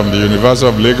driving from the University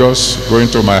of Lagos going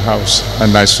to my house,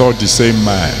 and I saw the same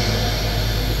man.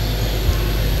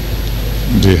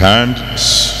 The hand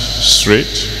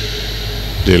straight,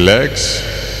 the legs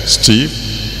stiff.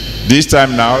 This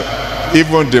time now,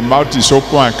 even the mouth is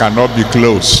open and cannot be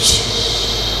closed.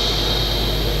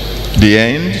 The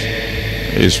end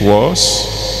is worse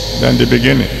than the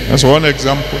beginning. That's one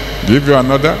example. Give you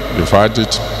another. You've had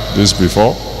this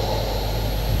before.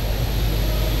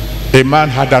 A man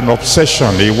had an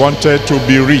obsession. He wanted to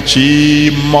be rich. He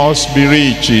must be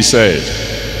rich, he said.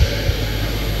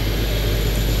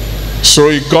 So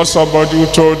he got somebody who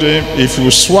told him, if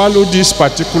you swallow this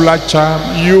particular charm,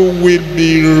 you will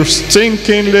be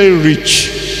stinkingly rich.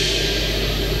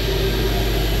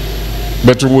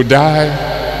 But you will die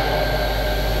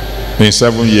in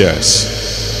 7 years.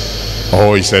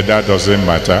 Oh, he said, that doesn't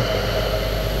matter.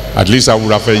 At least I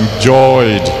would have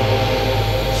enjoyed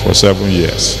for 7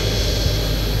 years.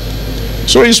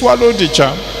 So he swallowed the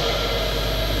charm.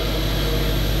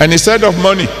 And instead of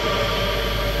money,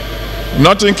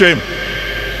 nothing came.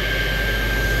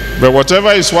 But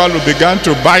whatever he swallowed began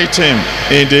to bite him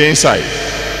in the inside.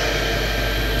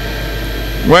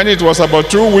 When it was about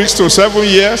 2 weeks to 7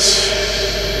 years,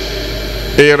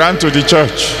 he ran to the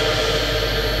church,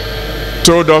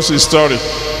 told us his story.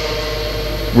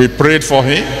 We prayed for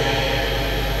him,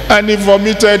 and he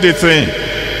vomited the thing.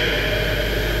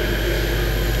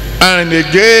 And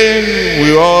again,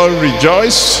 we all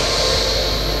rejoiced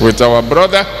with our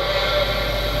brother.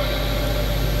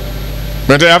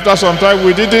 But then after some time,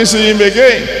 we didn't see him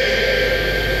again.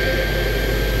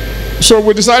 So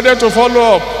we decided to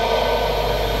follow up.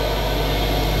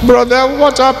 Brother,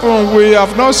 what happened? We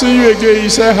have not seen you again. He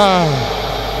said,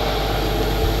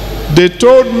 they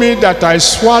told me that I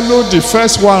swallowed the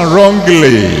first one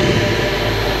wrongly.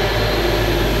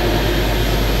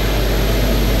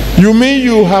 You mean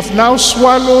you have now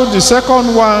swallowed the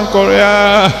second one?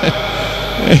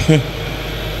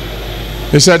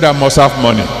 He said, I must have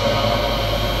money.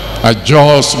 I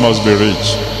just must be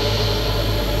rich.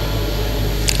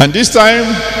 And this time,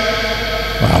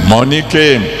 money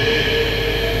came.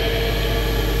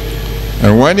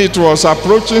 And when it was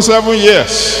approaching 7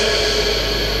 years,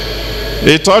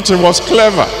 he thought he was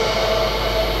clever.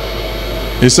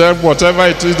 He said, whatever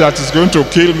it is that is going to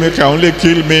kill me can only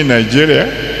kill me in Nigeria.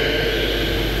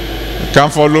 It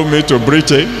can't follow me to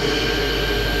Britain.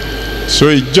 So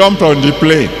he jumped on the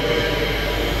plane.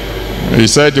 He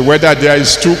said the weather there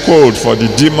is too cold for the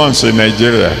demons in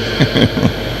Nigeria.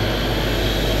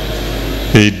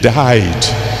 He died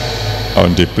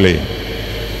on the plane.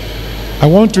 I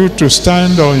want you to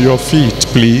stand on your feet,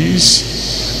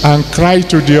 please, and cry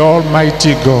to the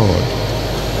Almighty God,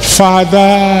 Father,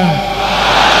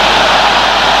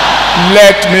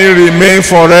 let me remain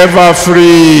forever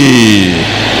free.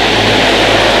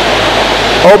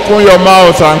 Open your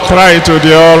mouth and cry to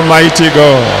the Almighty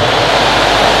God.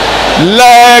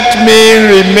 Let me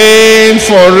remain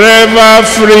forever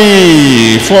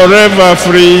free, forever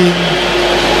free.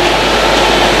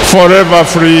 forever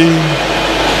free,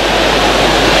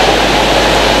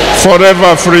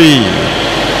 forever free.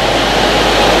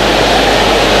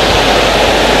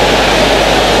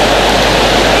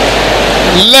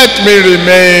 Let me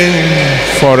remain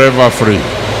forever free.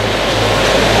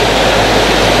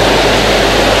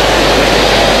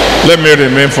 Let me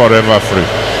remain forever free.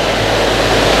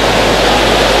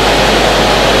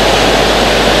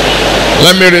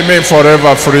 Let me remain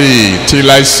forever free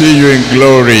till I see you in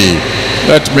glory.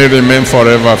 Let me remain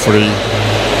forever free.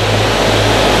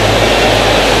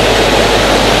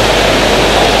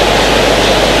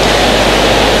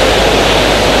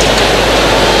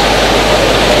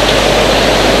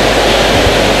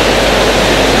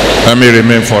 Let me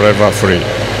remain forever free.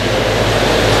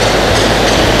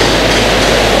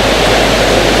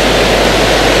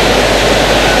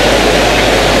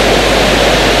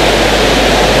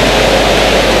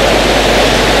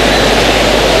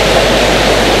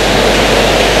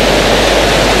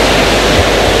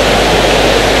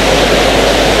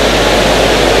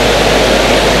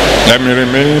 Let me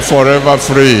remain forever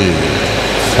free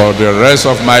for the rest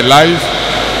of my life.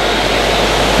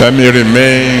 Let me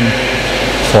remain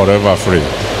forever free.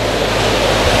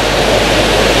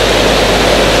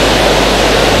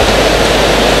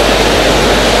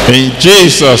 In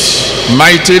Jesus'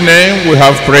 mighty name we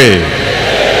have prayed.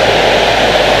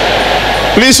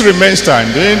 Please remain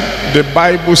standing. The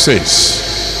Bible says,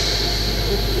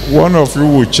 one of you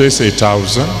will chase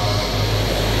 1,000.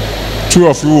 2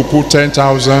 of you will put 10,000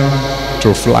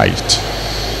 to flight.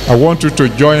 I want you to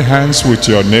join hands with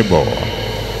your neighbor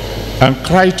and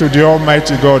cry to the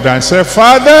Almighty God and say,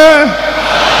 Father,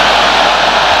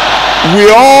 we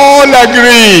all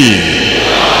agree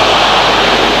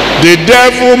the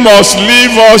devil must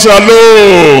leave us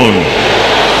alone.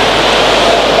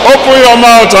 Open your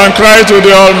mouth and cry to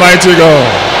the Almighty God.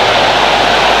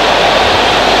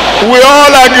 We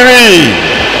all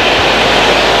agree.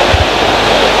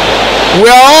 We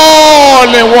are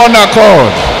all in one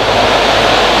accord.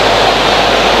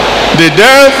 The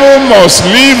devil must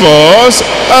leave us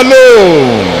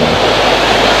alone.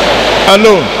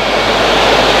 Alone.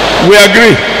 We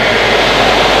agree.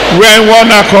 We are in one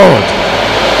accord.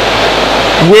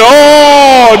 We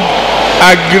all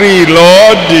agree,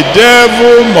 Lord, the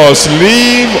devil must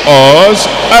leave us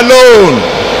alone.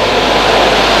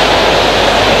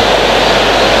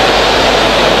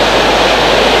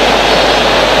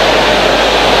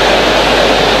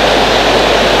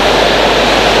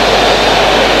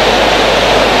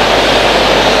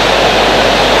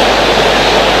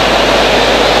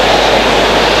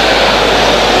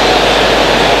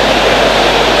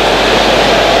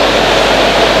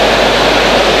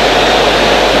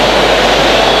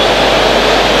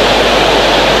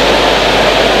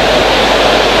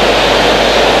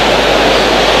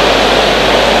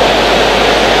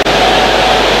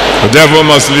 The devil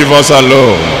must leave us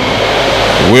alone.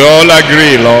 We all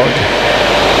agree, Lord.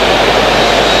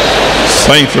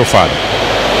 Thank you, Father.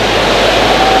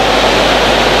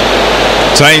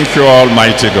 Thank you,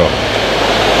 Almighty God.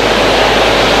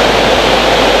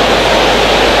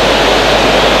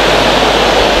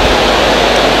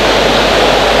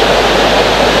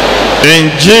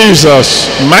 In Jesus'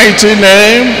 mighty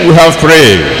name we have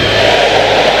prayed.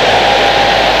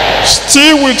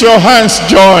 Still with your hands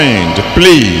joined,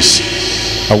 please.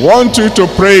 I want you to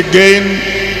pray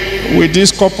again with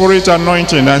this corporate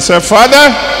anointing and say, Father,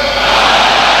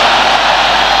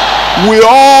 we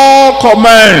all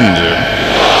command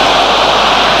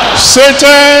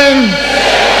Satan,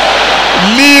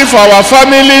 leave our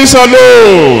families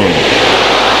alone.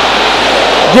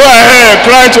 Go ahead,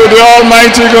 cry to the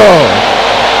Almighty God.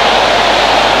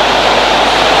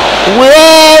 We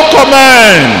all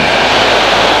command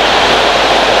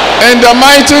in the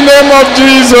mighty name of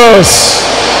Jesus,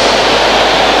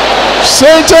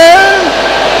 Satan,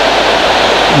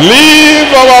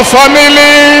 leave our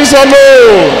families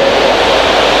alone.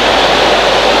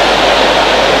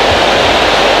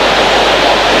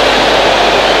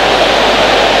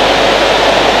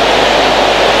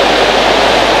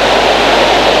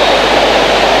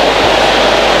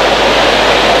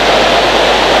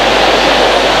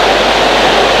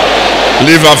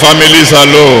 Leave our families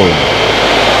alone.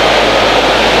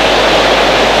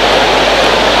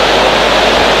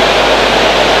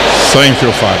 Thank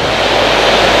you, Father.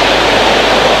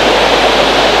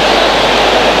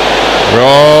 We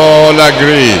all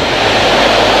agree.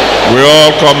 We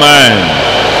all command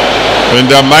in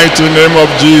the mighty name of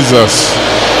Jesus,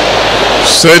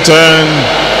 Satan,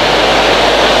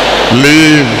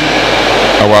 leave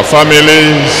our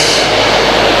families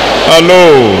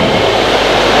alone.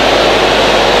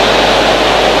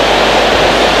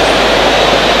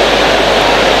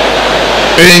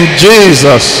 In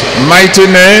Jesus' mighty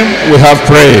name we have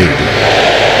prayed.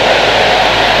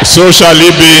 So shall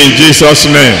it be in Jesus'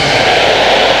 name.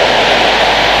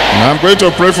 Now I'm going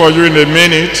to pray for you in a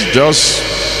minute. Just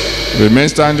remain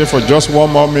standing for just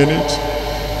one more minute.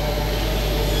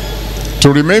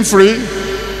 To remain free,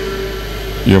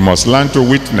 you must learn to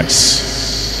witness.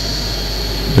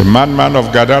 The madman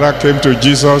of Gadara came to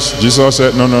Jesus. Jesus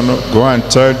said, no, go and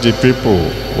tell the people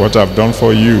what I've done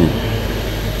for you.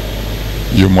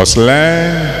 You must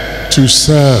learn to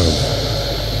serve.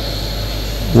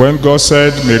 When God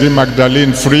set Mary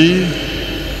Magdalene free,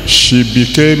 she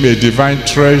became a divine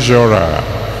treasurer.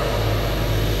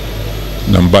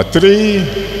 Number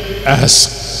 3,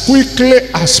 as quickly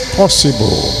as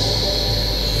possible,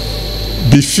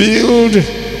 be filled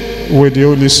with the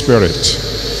Holy Spirit.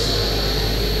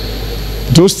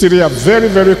 Those 3 are very,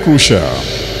 very crucial,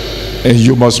 and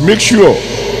you must make sure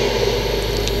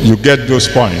you get those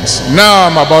points. Now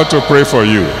I'm about to pray for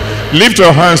you. Lift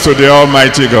your hands to the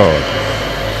Almighty God.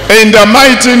 In the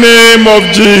mighty name of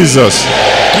Jesus.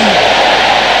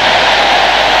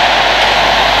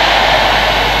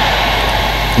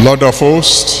 Lord of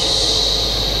hosts,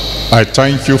 I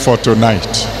thank you for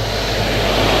tonight.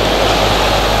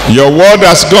 Your word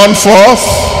has gone forth,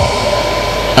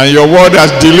 and your word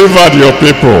has delivered your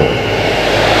people.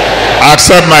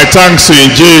 Accept my thanks in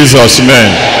Jesus'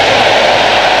 name.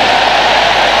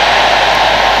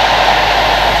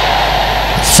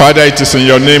 Father, it is in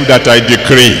your name that I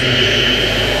decree.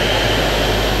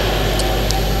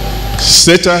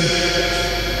 Satan,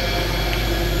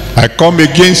 I come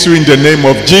against you in the name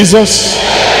of Jesus.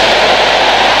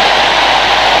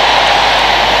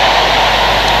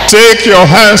 Take your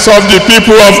hands off the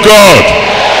people of God.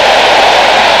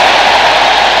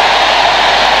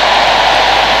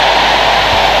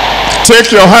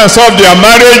 Take your hands off their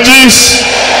marriages.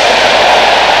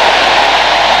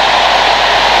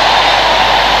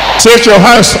 Take your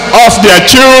hands off their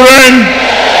children.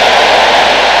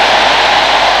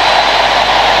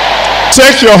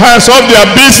 Take your hands off their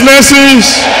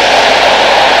businesses.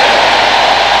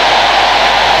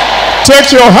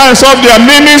 Take your hands off their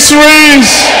ministries.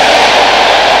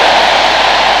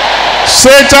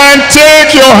 Satan,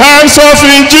 take your hands off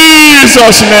in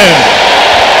Jesus' name.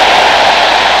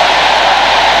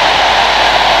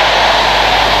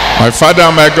 My Father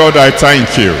and my God, I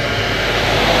thank you,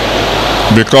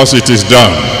 because it is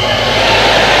done.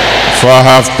 For I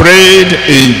have prayed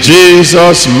in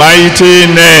Jesus' mighty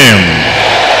name.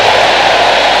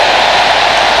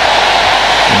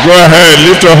 Go ahead,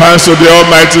 lift your hands to the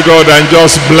Almighty God and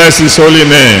just bless his holy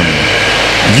name.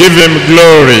 Give him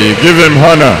glory, give him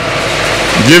honor,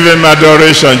 give him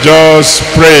adoration. Just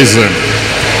praise him.